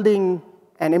after building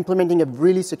and implementing a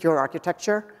really secure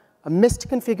architecture, a missed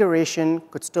configuration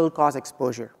could still cause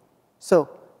exposure. So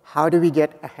how do we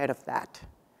get ahead of that?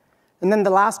 And then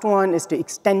the last one is to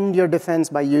extend your defense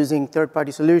by using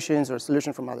third-party solutions or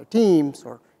solutions from other teams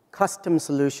or custom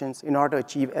solutions in order to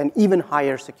achieve an even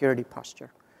higher security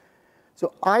posture.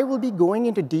 So I will be going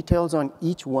into details on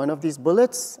each one of these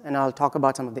bullets, and I'll talk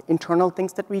about some of the internal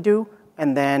things that we do,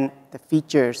 and then the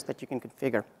features that you can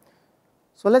configure.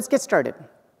 So let's get started.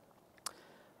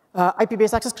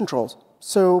 IP-based access controls.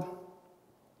 So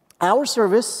our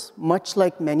service, much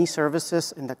like many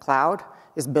services in the cloud,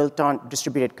 is built on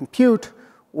distributed compute,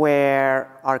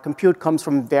 where our compute comes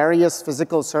from various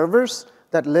physical servers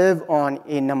that live on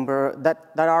a number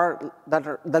that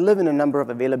live in a number of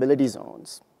availability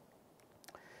zones.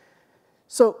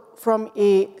 So from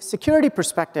a security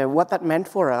perspective, what that meant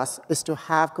for us is to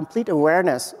have complete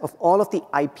awareness of all of the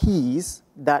IPs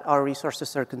that our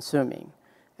resources are consuming.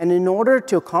 And in order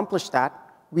to accomplish that,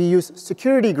 we use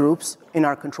security groups in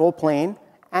our control plane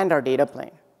and our data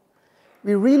plane.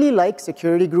 We really like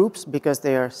security groups because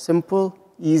they are simple,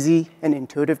 easy, and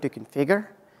intuitive to configure.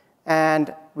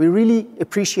 And we really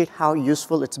appreciate how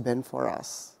useful it's been for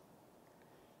us.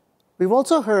 We've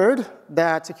also heard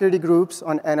that security groups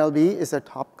on NLB is a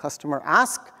top customer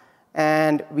ask,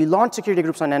 and we launched security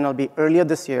groups on NLB earlier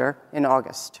this year in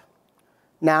August.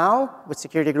 Now, with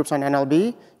security groups on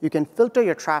NLB, you can filter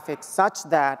your traffic such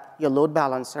that your load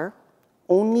balancer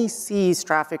only sees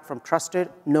traffic from trusted,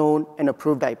 known, and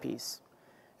approved IPs.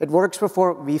 It works for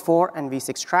v4 and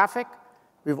v6 traffic.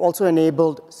 We've also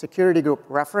enabled security group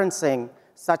referencing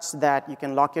such that you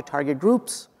can lock your target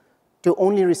groups to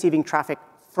only receiving traffic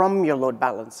from your load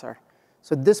balancer.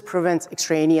 So this prevents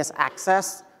extraneous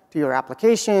access to your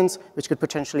applications, which could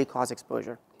potentially cause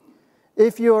exposure.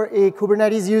 If you're a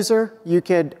Kubernetes user, you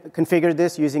could configure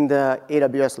this using the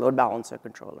AWS load balancer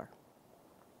controller.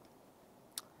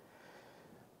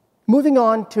 Moving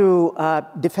on to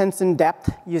defense in depth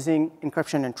using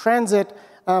encryption in transit,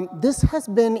 this has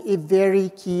been a very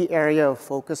key area of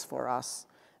focus for us.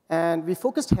 And we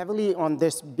focused heavily on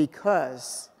this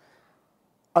because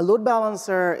a load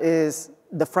balancer is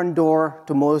the front door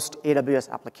to most AWS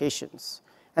applications.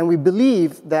 And we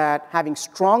believe that having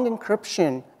strong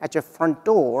encryption at your front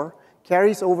door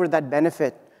carries over that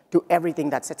benefit to everything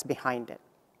that sits behind it.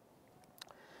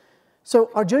 So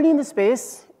our journey in this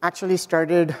space actually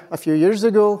started a few years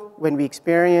ago when we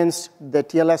experienced the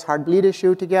TLS Heartbleed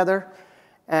issue together.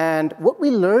 And what we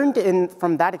learned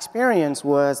from that experience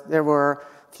was there were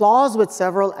flaws with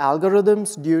several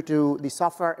algorithms due to the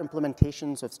software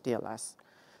implementations of TLS.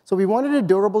 So we wanted a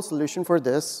durable solution for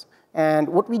this. And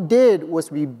what we did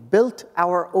was we built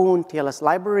our own TLS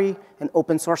library and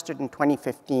open sourced it in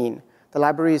 2015. The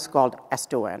library is called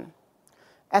S2N.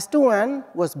 S2N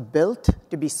was built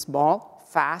to be small,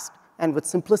 fast, and with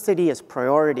simplicity as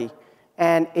priority.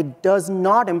 And it does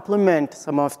not implement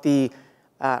some of the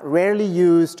rarely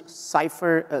used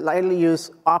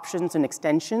options and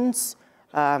extensions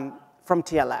from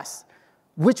TLS,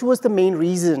 which was the main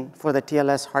reason for the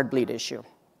TLS Heartbleed issue.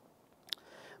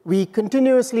 We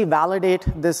continuously validate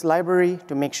this library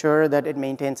to make sure that it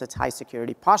maintains its high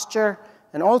security posture,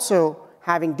 and also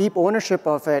having deep ownership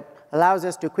of it allows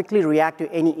us to quickly react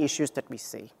to any issues that we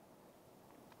see.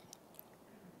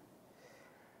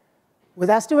 With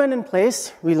S2N in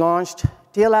place, we launched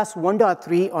TLS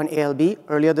 1.3 on ALB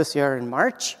earlier this year in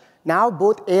March. Now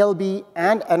both ALB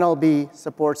and NLB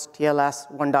supports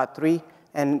TLS 1.3,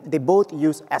 and they both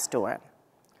use S2N.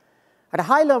 At a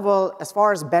high level, as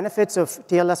far as benefits of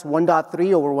TLS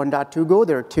 1.3 over 1.2 go,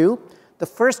 there are two. The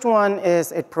first one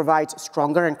is it provides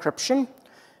stronger encryption.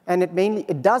 And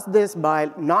it does this by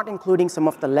not including some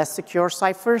of the less secure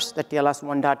ciphers that TLS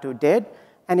 1.2 did.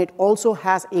 And it also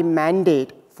has a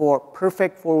mandate for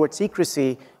perfect forward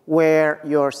secrecy where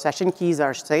your session keys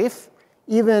are safe,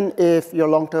 even if your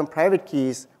long-term private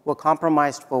keys were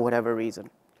compromised for whatever reason.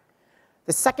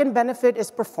 The second benefit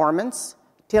is performance.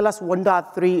 TLS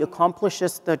 1.3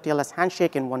 accomplishes the TLS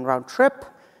handshake in one round trip,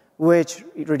 which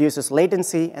reduces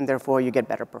latency, and therefore you get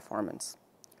better performance.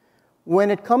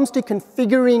 When it comes to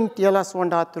configuring TLS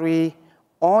 1.3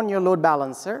 on your load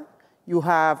balancer, you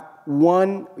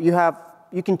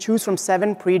can choose from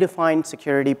 7 predefined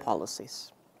security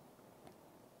policies.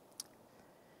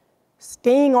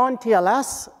 Staying on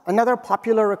TLS, another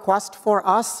popular request for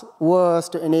us was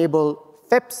to enable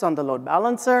FIPS on the load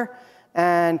balancer.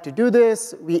 And to do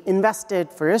this, we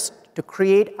invested first to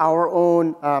create our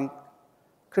own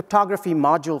cryptography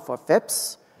module for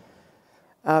FIPS.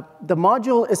 The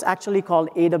module is actually called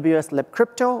AWS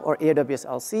libcrypto, or AWS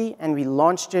LC, and we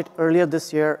launched it earlier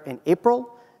this year in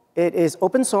April. It is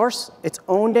open source. It's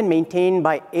owned and maintained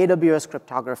by AWS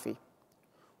Cryptography.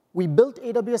 We built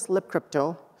AWS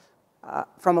libcrypto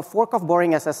from a fork of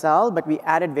Boring SSL, but we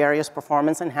added various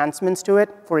performance enhancements to it.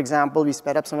 For example, we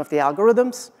sped up some of the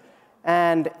algorithms.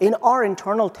 And in our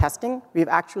internal testing, we've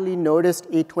actually noticed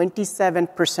a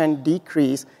 27%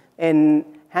 decrease in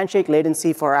handshake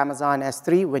latency for Amazon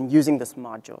S3 when using this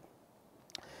module.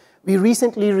 We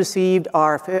recently received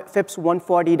our FIPS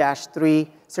 140-3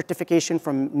 certification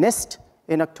from NIST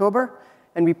in October,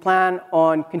 and we plan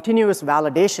on continuous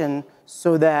validation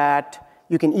so that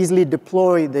you can easily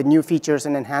deploy the new features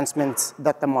and enhancements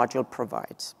that the module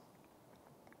provides.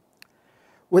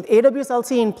 With AWS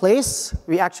LC in place,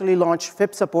 we actually launched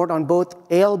FIPS support on both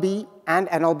ALB and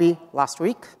NLB last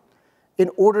week. In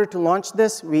order to launch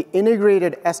this, we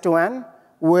integrated S2N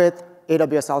with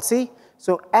AWS LC.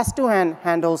 So S2N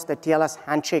handles the TLS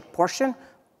handshake portion,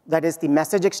 that is the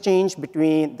message exchange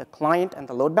between the client and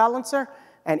the load balancer,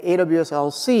 and AWS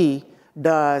LC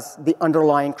does the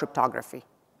underlying cryptography.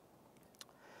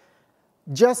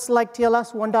 Just like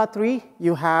TLS 1.3,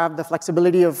 you have the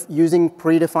flexibility of using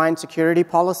predefined security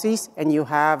policies, and you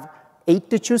have 8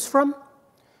 to choose from.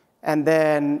 And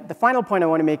then the final point I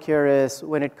want to make here is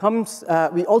when it comes,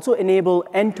 we also enable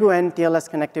end-to-end TLS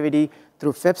connectivity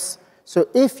through FIPS. So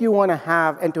if you want to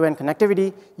have end-to-end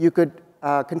connectivity, you could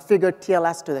configure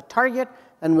TLS to the target,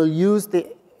 and we'll use the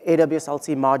AWS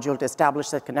LC module to establish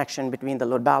that connection between the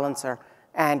load balancer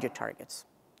and your targets.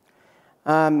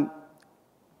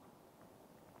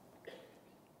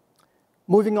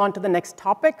 Moving on to the next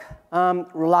topic,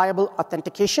 reliable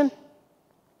authentication.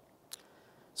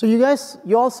 So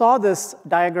you all saw this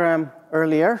diagram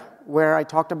earlier where I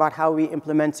talked about how we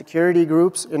implement security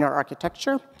groups in our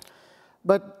architecture.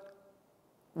 But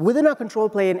within our control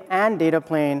plane and data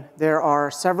plane, there are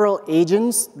several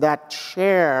agents that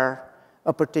share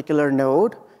a particular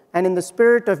node. And in the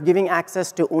spirit of giving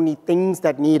access to only things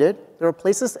that need it, there are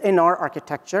places in our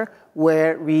architecture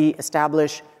where we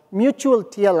establish mutual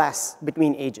TLS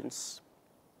between agents.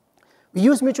 We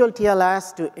use mutual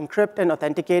TLS to encrypt and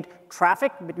authenticate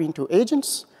traffic between 2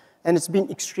 agents, and it's been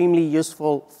extremely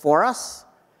useful for us.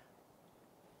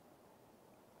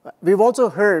 We've also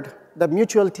heard that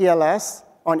mutual TLS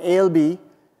on ALB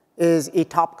is a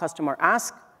top customer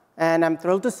ask, and I'm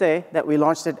thrilled to say that we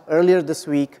launched it earlier this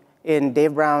week in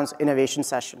Dave Brown's innovation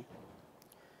session.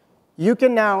 You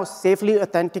can now safely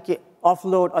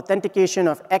offload authentication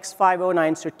of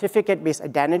X509 certificate-based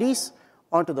identities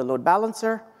onto the load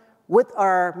balancer. With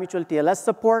our mutual TLS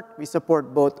support, we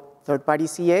support both third-party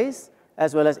CAs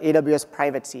as well as AWS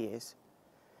private CAs.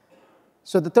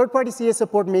 So the third-party CA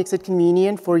support makes it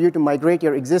convenient for you to migrate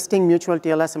your existing mutual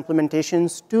TLS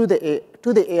implementations to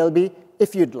the ALB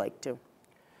if you'd like to.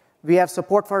 We have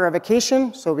support for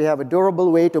revocation, so we have a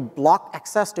durable way to block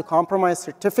access to compromised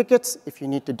certificates if you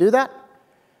need to do that.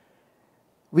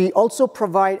 We also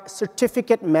provide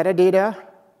certificate metadata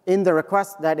in the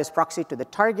request that is proxy to the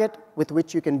target with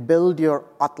which you can build your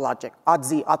auth logic,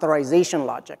 AUTZ authorization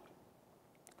logic.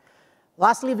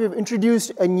 Lastly, we've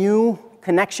introduced a new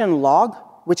connection log,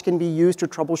 which can be used to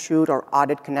troubleshoot or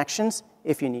audit connections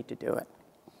if you need to do it.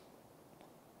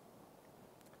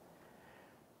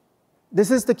 This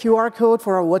is the QR code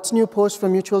for our What's New post for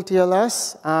mutual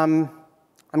TLS.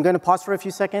 I'm going to pause for a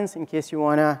few seconds in case you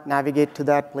want to navigate to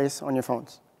that place on your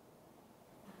phones.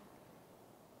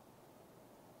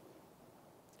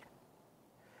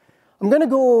 I'm going to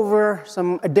go over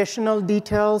some additional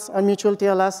details on mutual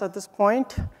TLS at this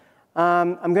point.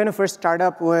 I'm going to first start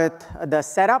up with the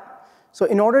setup. So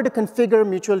in order to configure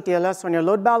mutual TLS on your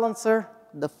load balancer,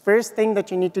 the first thing that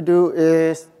you need to do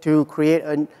is to create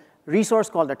a resource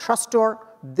called a trust store.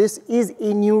 This is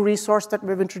a new resource that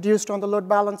we've introduced on the load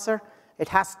balancer. It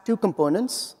has two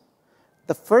components.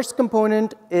 The first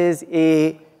component is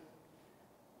a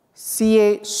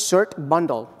CA cert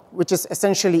bundle, which is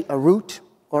essentially a root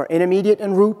or intermediate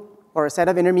en route or a set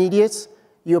of intermediates.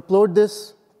 You upload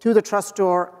this to the trust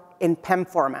store in PEM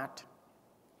format.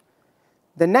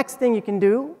 The next thing you can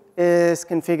do is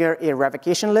configure a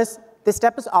revocation list. This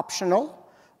step is optional,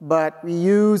 but we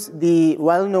use the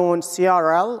well-known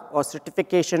CRL or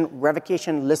certification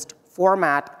revocation list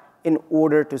format in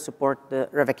order to support the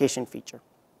revocation feature.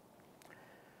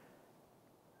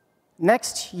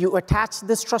 Next, you attach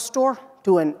this trust store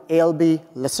to an ALB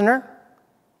listener,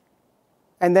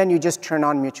 and then you just turn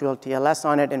on mutual TLS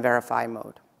on it in verify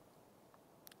mode.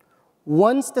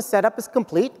 Once the setup is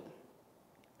complete,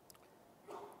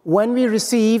 when we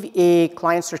receive a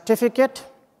client certificate,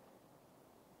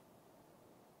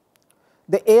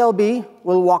 the ALB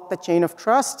will walk the chain of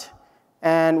trust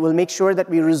and will make sure that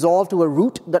we resolve to a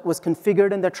root that was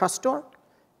configured in the trust store.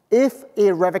 If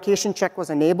a revocation check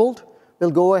was enabled, we'll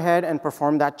go ahead and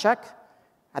perform that check.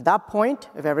 At that point,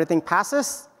 if everything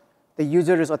passes, the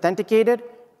user is authenticated,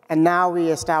 and now we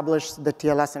establish the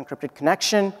TLS encrypted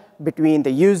connection between the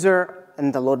user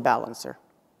and the load balancer.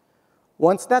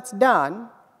 Once that's done,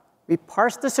 we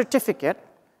parse the certificate,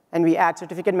 and we add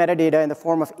certificate metadata in the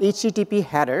form of HTTP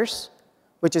headers,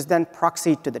 which is then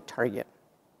proxied to the target.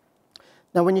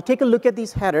 Now, when you take a look at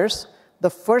these headers, the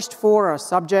first four are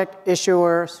subject,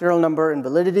 issuer, serial number, and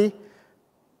validity.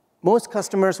 Most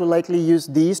customers will likely use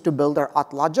these to build their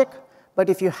auth logic, but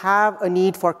if you have a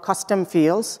need for custom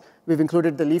fields, we've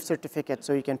included the leaf certificate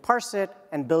so you can parse it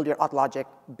and build your auth logic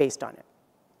based on it.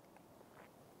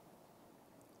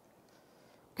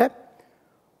 Okay.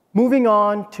 Moving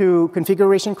on to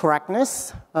configuration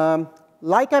correctness.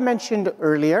 Like I mentioned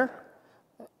earlier,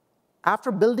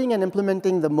 after building and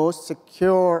implementing the most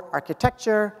secure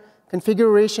architecture,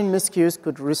 configuration miscues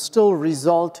could still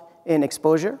result in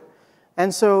exposure.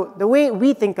 And so the way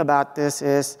we think about this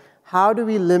is, how do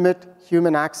we limit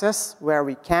human access where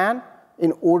we can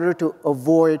in order to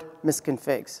avoid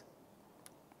misconfigs?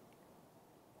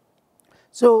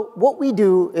 So what we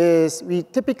do is we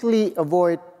typically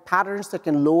avoid patterns that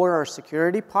can lower our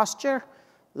security posture,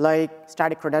 like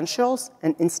static credentials,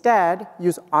 and instead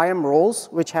use IAM roles,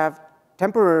 which have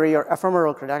temporary or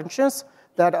ephemeral credentials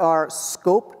that are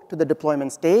scoped to the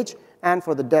deployment stage and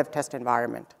for the dev test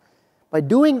environment. By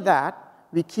doing that,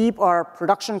 we keep our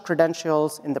production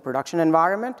credentials in the production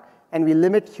environment, and we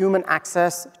limit human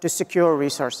access to secure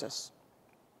resources.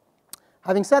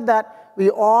 Having said that, we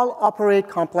all operate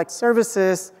complex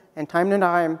services, and time to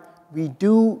time, we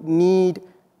do need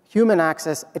human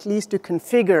access, at least to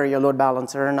configure your load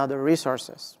balancer and other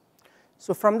resources.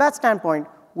 So from that standpoint,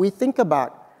 we think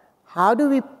about how do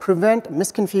we prevent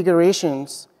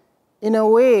misconfigurations in a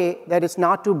way that is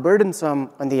not too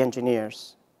burdensome on the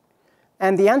engineers.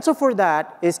 And the answer for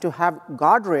that is to have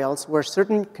guardrails where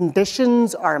certain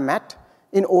conditions are met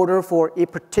in order for a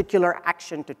particular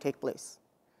action to take place.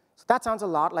 So that sounds a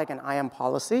lot like an IAM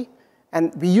policy,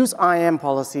 and we use IAM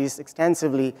policies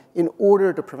extensively in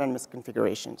order to prevent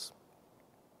misconfigurations.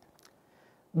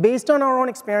 Based on our own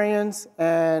experience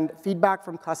and feedback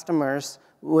from customers,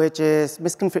 which is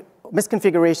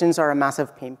misconfigurations are a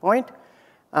massive pain point,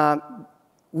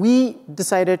 we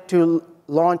decided to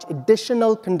launch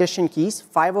additional condition keys,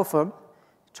 5 of them,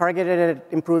 targeted at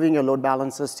improving your load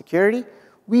balancer's security.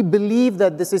 We believe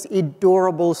that this is a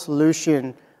durable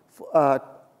solution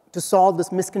to solve this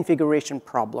misconfiguration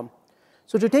problem.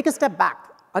 So to take a step back,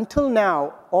 until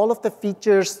now, all of the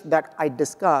features that I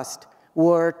discussed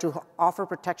were to offer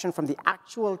protection from the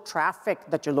actual traffic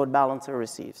that your load balancer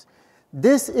receives.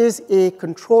 This is a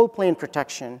control plane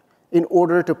protection in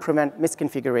order to prevent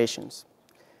misconfigurations.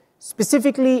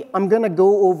 Specifically, I'm going to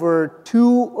go over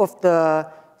 2 of the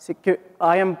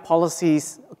IAM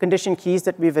policies, condition keys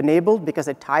that we've enabled because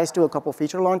it ties to a couple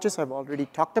feature launches I've already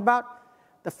talked about.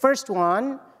 The first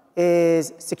one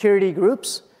is security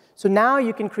groups. So now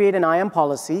you can create an IAM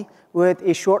policy with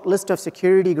a short list of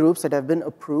security groups that have been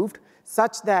approved,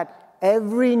 such that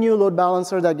every new load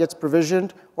balancer that gets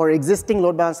provisioned or existing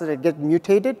load balancer that gets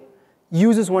mutated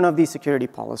uses one of these security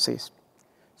policies.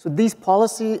 So these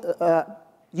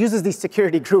uses these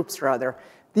security groups, rather.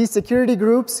 These security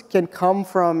groups can come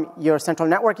from your central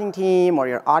networking team or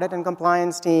your audit and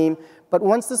compliance team, but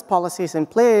once this policy is in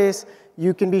place,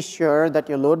 you can be sure that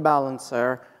your load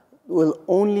balancer will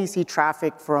only see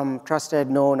traffic from trusted,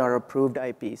 known, or approved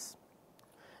IPs.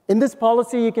 In this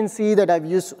policy, you can see that I've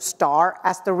used star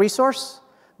as the resource,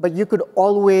 but you could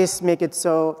always make it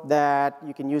so that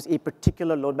you can use a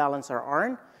particular load balancer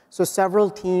ARN. So several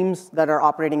teams that are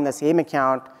operating the same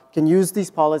account can use these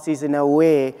policies in a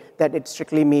way that it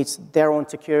strictly meets their own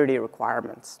security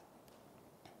requirements.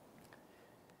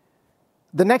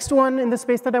 The next one in the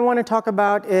space that I want to talk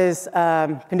about is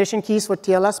condition keys for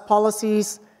TLS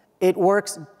policies. It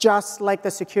works just like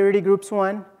the security groups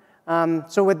one.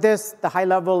 So with this, the high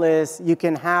level is you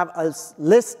can have a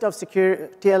list of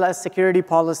TLS security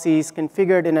policies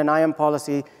configured in an IAM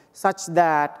policy such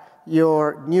that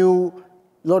your new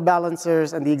load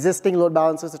balancers and the existing load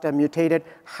balancers that are mutated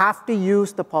have to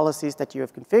use the policies that you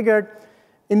have configured.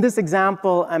 In this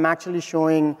example, I'm actually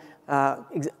showing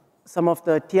some of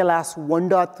the TLS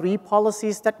 1.3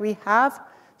 policies that we have.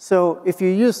 So if you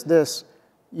use this,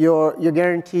 you're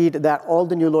guaranteed that all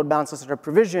the new load balancers that are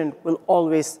provisioned will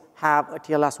always have a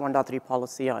TLS 1.3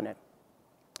 policy on it.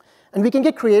 And we can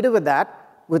get creative with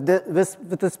that with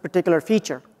this particular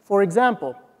feature. For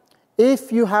example,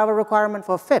 if you have a requirement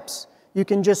for FIPS, you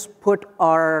can just put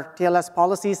our TLS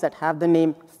policies that have the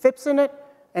name FIPS in it,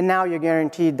 and now you're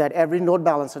guaranteed that every load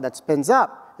balancer that spins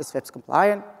up is FIPS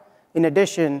compliant. In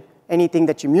addition, anything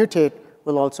that you mutate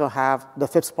will also have the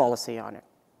FIPS policy on it.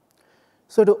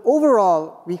 So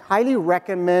overall, we highly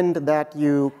recommend that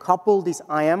you couple these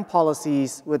IAM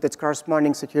policies with its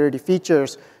corresponding security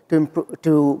features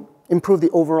to improve the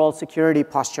overall security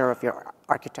posture of your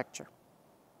architecture.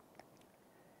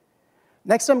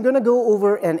 Next, I'm going to go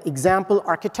over an example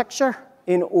architecture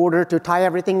in order to tie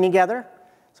everything together.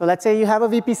 So let's say you have a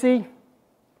VPC.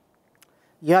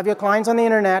 You have your clients on the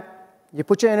internet. You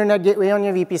put your internet gateway on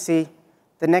your VPC.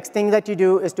 The next thing that you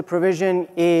do is to provision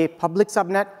a public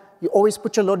subnet. You always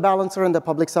put your load balancer in the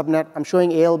public subnet. I'm showing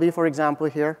ALB, for example,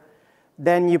 here.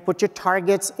 Then you put your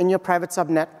targets in your private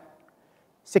subnet.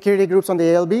 Security groups on the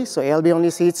ALB, so ALB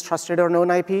only sees trusted or known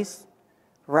IPs.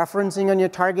 Referencing on your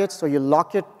targets, so you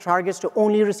lock your targets to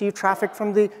only receive traffic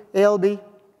from the ALB.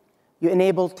 You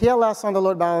enable TLS on the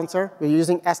load balancer. We're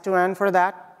using S2N for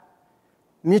that.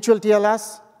 Mutual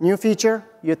TLS, new feature.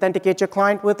 You authenticate your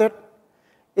client with it.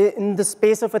 In the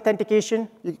space of authentication,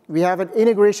 we have an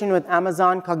integration with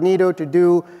Amazon Cognito to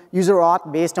do user auth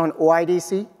based on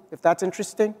OIDC, if that's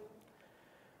interesting.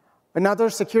 Another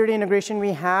security integration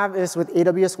we have is with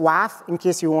AWS WAF, in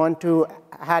case you want to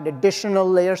add additional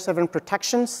layer 7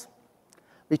 protections.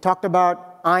 We talked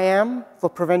about IAM for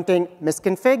preventing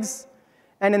misconfigs.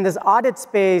 And in this audit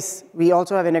space, we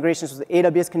also have integrations with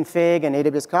AWS Config and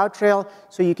AWS CloudTrail.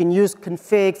 So you can use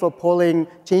config for pulling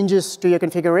changes to your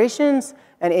configurations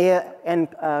and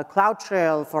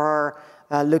CloudTrail for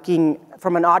looking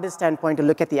from an audit standpoint to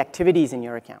look at the activities in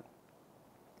your account.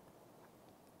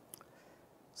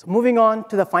 So moving on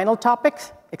to the final topic,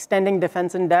 extending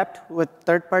defense in depth with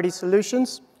third-party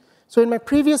solutions. So in my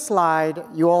previous slide,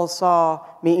 you all saw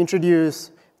me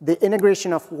introduce the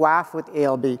integration of WAF with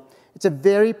ALB. It's a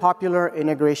very popular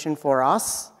integration for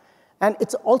us. And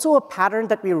it's also a pattern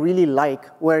that we really like,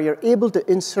 where you're able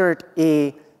to insert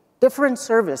a different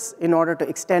service in order to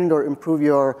extend or improve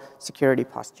your security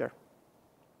posture.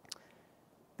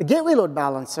 The gateway load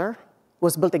balancer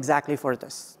was built exactly for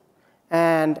this.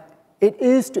 And it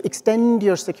is to extend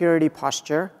your security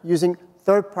posture using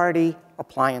third-party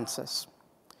appliances.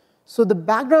 So the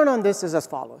background on this is as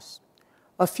follows.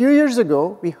 A few years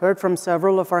ago, we heard from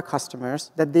several of our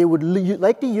customers that they would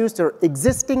like to use their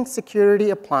existing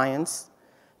security appliance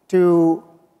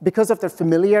because of their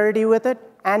familiarity with it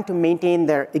and to maintain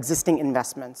their existing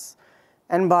investments.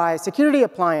 And by security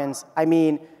appliance, I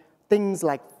mean things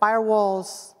like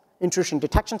firewalls, intrusion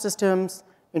detection systems,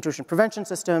 intrusion prevention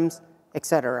systems, et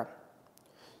cetera.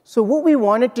 So what we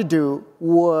wanted to do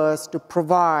was to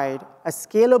provide a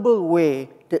scalable way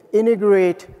to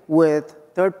integrate with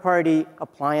third-party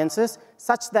appliances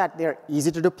such that they're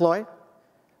easy to deploy,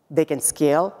 they can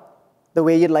scale the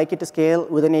way you'd like it to scale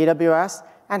within AWS,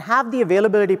 and have the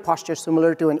availability posture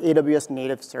similar to an AWS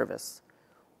native service.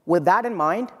 With that in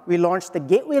mind, we launched the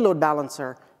Gateway Load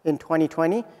Balancer in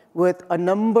 2020 with a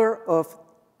number of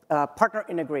partner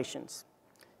integrations.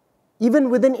 Even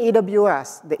within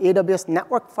AWS, the AWS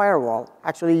Network Firewall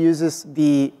actually uses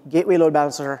the Gateway Load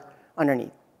Balancer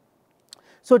underneath.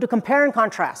 So to compare and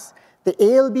contrast, the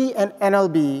ALB and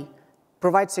NLB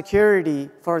provide security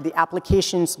for the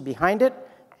applications behind it,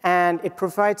 and it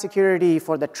provides security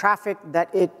for the traffic that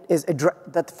is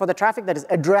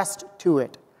addressed to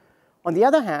it. On the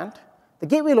other hand, the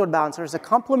Gateway Load Balancer is a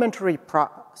complementary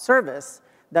service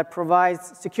that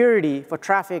provides security for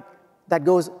traffic that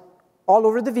goes all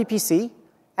over the VPC,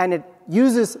 and it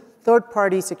uses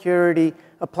third-party security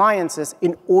appliances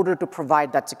in order to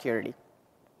provide that security.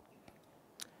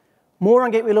 More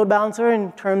on gateway load balancer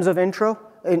in terms of intro,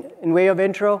 in way of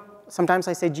intro. Sometimes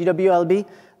I say GWLB.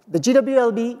 The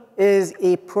GWLB is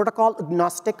a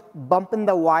protocol-agnostic,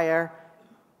 bump-in-the-wire,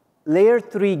 layer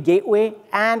 3 gateway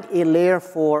and a layer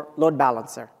 4 load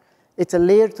balancer. It's a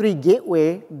layer 3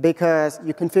 gateway because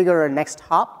you configure a next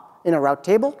hop in a route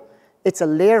table. It's a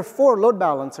layer 4 load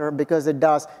balancer because it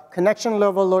does connection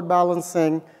level load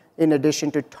balancing in addition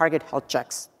to target health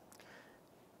checks.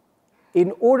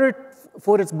 In order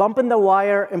for its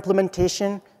bump-in-the-wire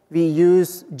implementation, we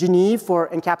use Geneve for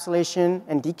encapsulation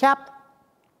and decap.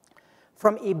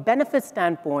 From a benefit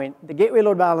standpoint, the gateway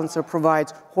load balancer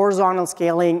provides horizontal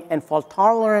scaling and fault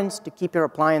tolerance to keep your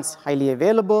appliance highly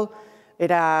available. It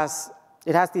has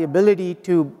the ability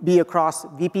to be across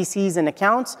VPCs and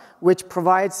accounts, which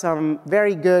provides some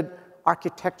very good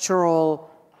architectural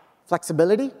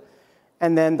flexibility.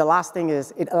 And then the last thing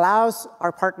is it allows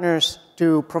our partners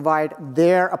to provide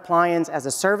their appliance as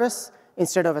a service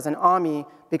instead of as an AMI,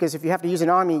 because if you have to use an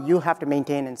AMI, you have to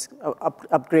maintain and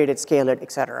upgrade it, scale it,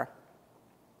 et cetera.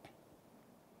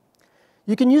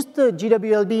 You can use the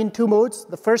GWLB in 2 modes.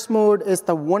 The first mode is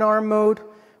the one-arm mode.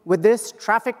 With this,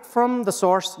 traffic from the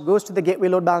source goes to the gateway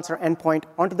load balancer endpoint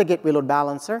onto the gateway load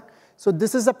balancer. So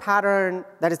this is a pattern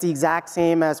that is the exact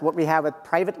same as what we have with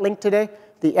private link today,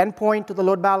 the endpoint to the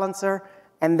load balancer,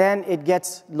 and then it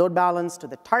gets load balanced to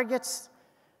the targets.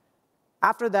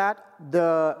 After that,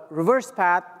 the return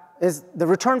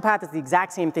path is the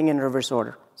exact same thing in reverse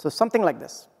order. So something like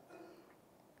this.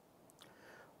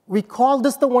 We call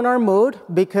this the one-arm mode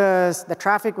because the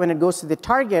traffic, when it goes to the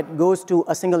target, goes to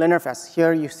a single interface.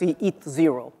 Here you see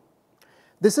ETH0.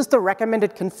 This is the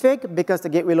recommended config because the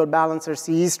gateway load balancer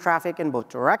sees traffic in both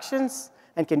directions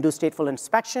and can do stateful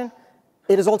inspection.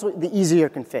 It is also the easier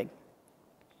config.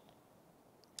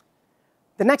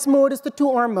 The next mode is the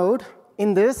 2-arm mode.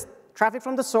 In this, traffic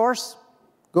from the source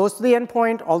goes to the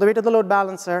endpoint all the way to the load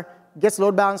balancer, gets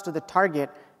load balanced to the target,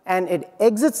 and it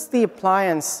exits the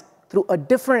appliance through a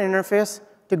different interface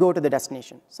to go to the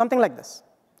destination, something like this.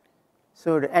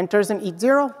 So it enters in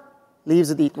ETH0,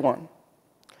 leaves at ETH1.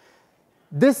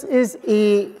 This is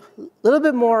a little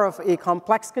bit more of a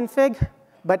complex config,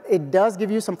 but it does give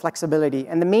you some flexibility.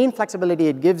 And the main flexibility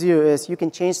it gives you is you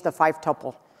can change the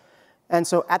 5-tuple. And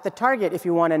so at the target, if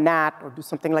you want a NAT or do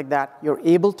something like that, you're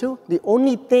able to. The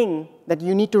only thing that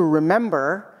you need to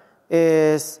remember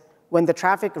is when the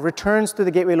traffic returns to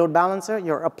the gateway load balancer,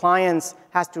 your appliance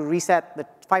has to reset the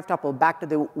 5-tuple back to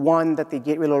the one that the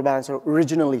gateway load balancer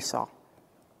originally saw.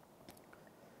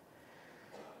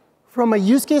 From a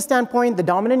use case standpoint, the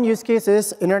dominant use case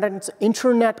is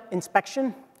intranet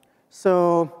inspection.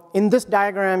 So in this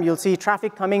diagram, you'll see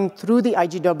traffic coming through the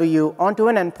IGW onto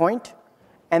an endpoint.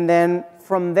 And then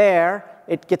from there,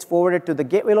 it gets forwarded to the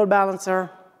gateway load balancer,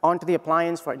 onto the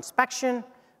appliance for inspection.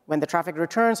 When the traffic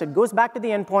returns, it goes back to the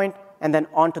endpoint, and then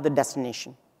onto the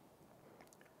destination.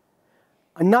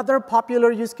 Another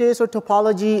popular use case or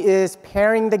topology is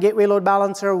pairing the gateway load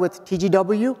balancer with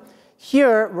TGW.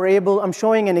 Here, I'm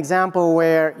showing an example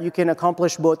where you can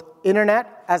accomplish both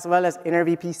internet as well as inter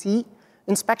VPC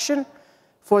inspection.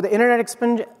 For the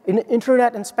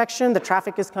intranet inspection, the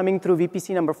traffic is coming through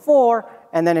VPC number 4,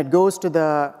 and then it goes to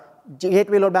the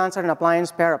gateway load balancer and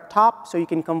appliance pair up top, so you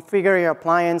can configure your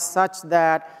appliance such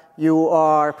that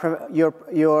you're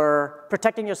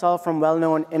protecting yourself from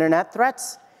well-known internet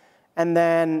threats. And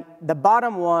then the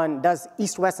bottom one does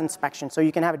east-west inspection, so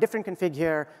you can have a different config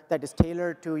here that is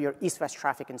tailored to your east-west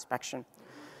traffic inspection.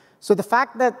 So the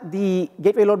fact that the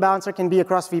gateway load balancer can be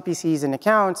across VPCs and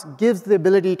accounts gives the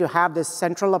ability to have this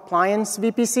central appliance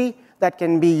VPC that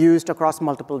can be used across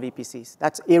multiple VPCs.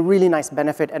 That's a really nice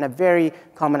benefit and a very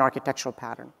common architectural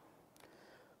pattern.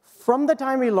 From the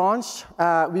time we launched,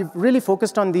 we've really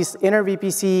focused on these inner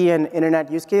VPC and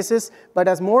internet use cases. But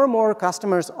as more and more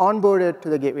customers onboarded to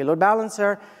the gateway load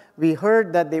balancer, we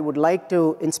heard that they would like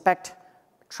to inspect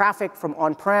traffic from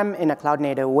on-prem in a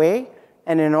cloud-native way.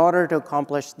 And in order to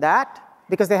accomplish that,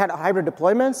 because they had hybrid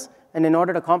deployments, and in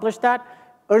order to accomplish that,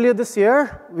 earlier this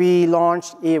year, we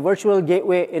launched a virtual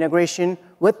gateway integration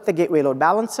with the gateway load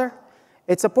balancer.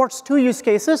 It supports 2 use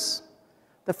cases.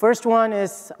 The first one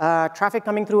is traffic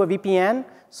coming through a VPN.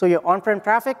 So your on-prem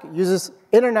traffic uses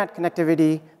internet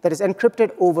connectivity that is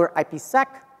encrypted over IPsec,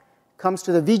 comes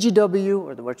to the VGW,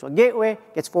 or the virtual gateway,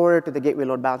 gets forwarded to the gateway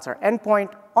load balancer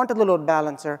endpoint, onto the load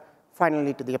balancer,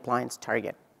 finally to the appliance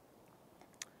target.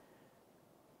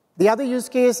 The other use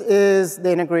case is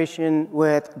the integration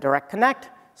with Direct Connect.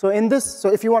 So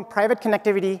if you want private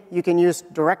connectivity, you can use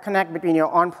Direct Connect between your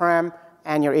on-prem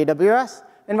and your AWS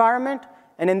environment.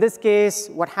 And in this case,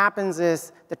 what happens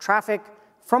is the traffic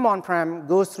from on-prem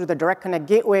goes through the Direct Connect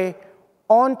gateway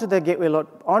onto the gateway load,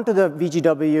 onto the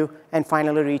VGW, and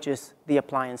finally reaches the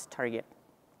appliance target.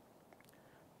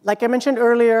 Like I mentioned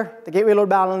earlier, the Gateway Load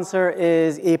Balancer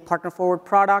is a partner-forward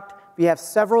product. We have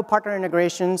several partner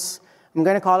integrations. I'm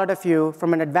going to call out a few.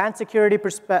 From an advanced security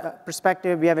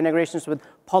perspective, we have integrations with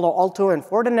Palo Alto and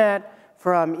Fortinet.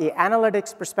 From an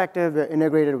analytics perspective, we're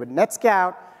integrated with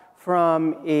NetScout.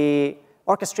 From an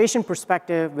orchestration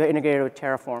perspective, we're integrated with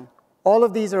Terraform. All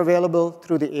of these are available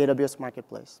through the AWS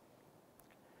Marketplace.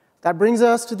 That brings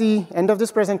us to the end of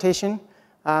this presentation.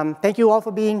 Thank you all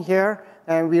for being here,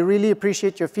 and we really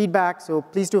appreciate your feedback, so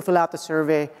please do fill out the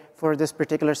survey for this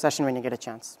particular session when you get a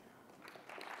chance.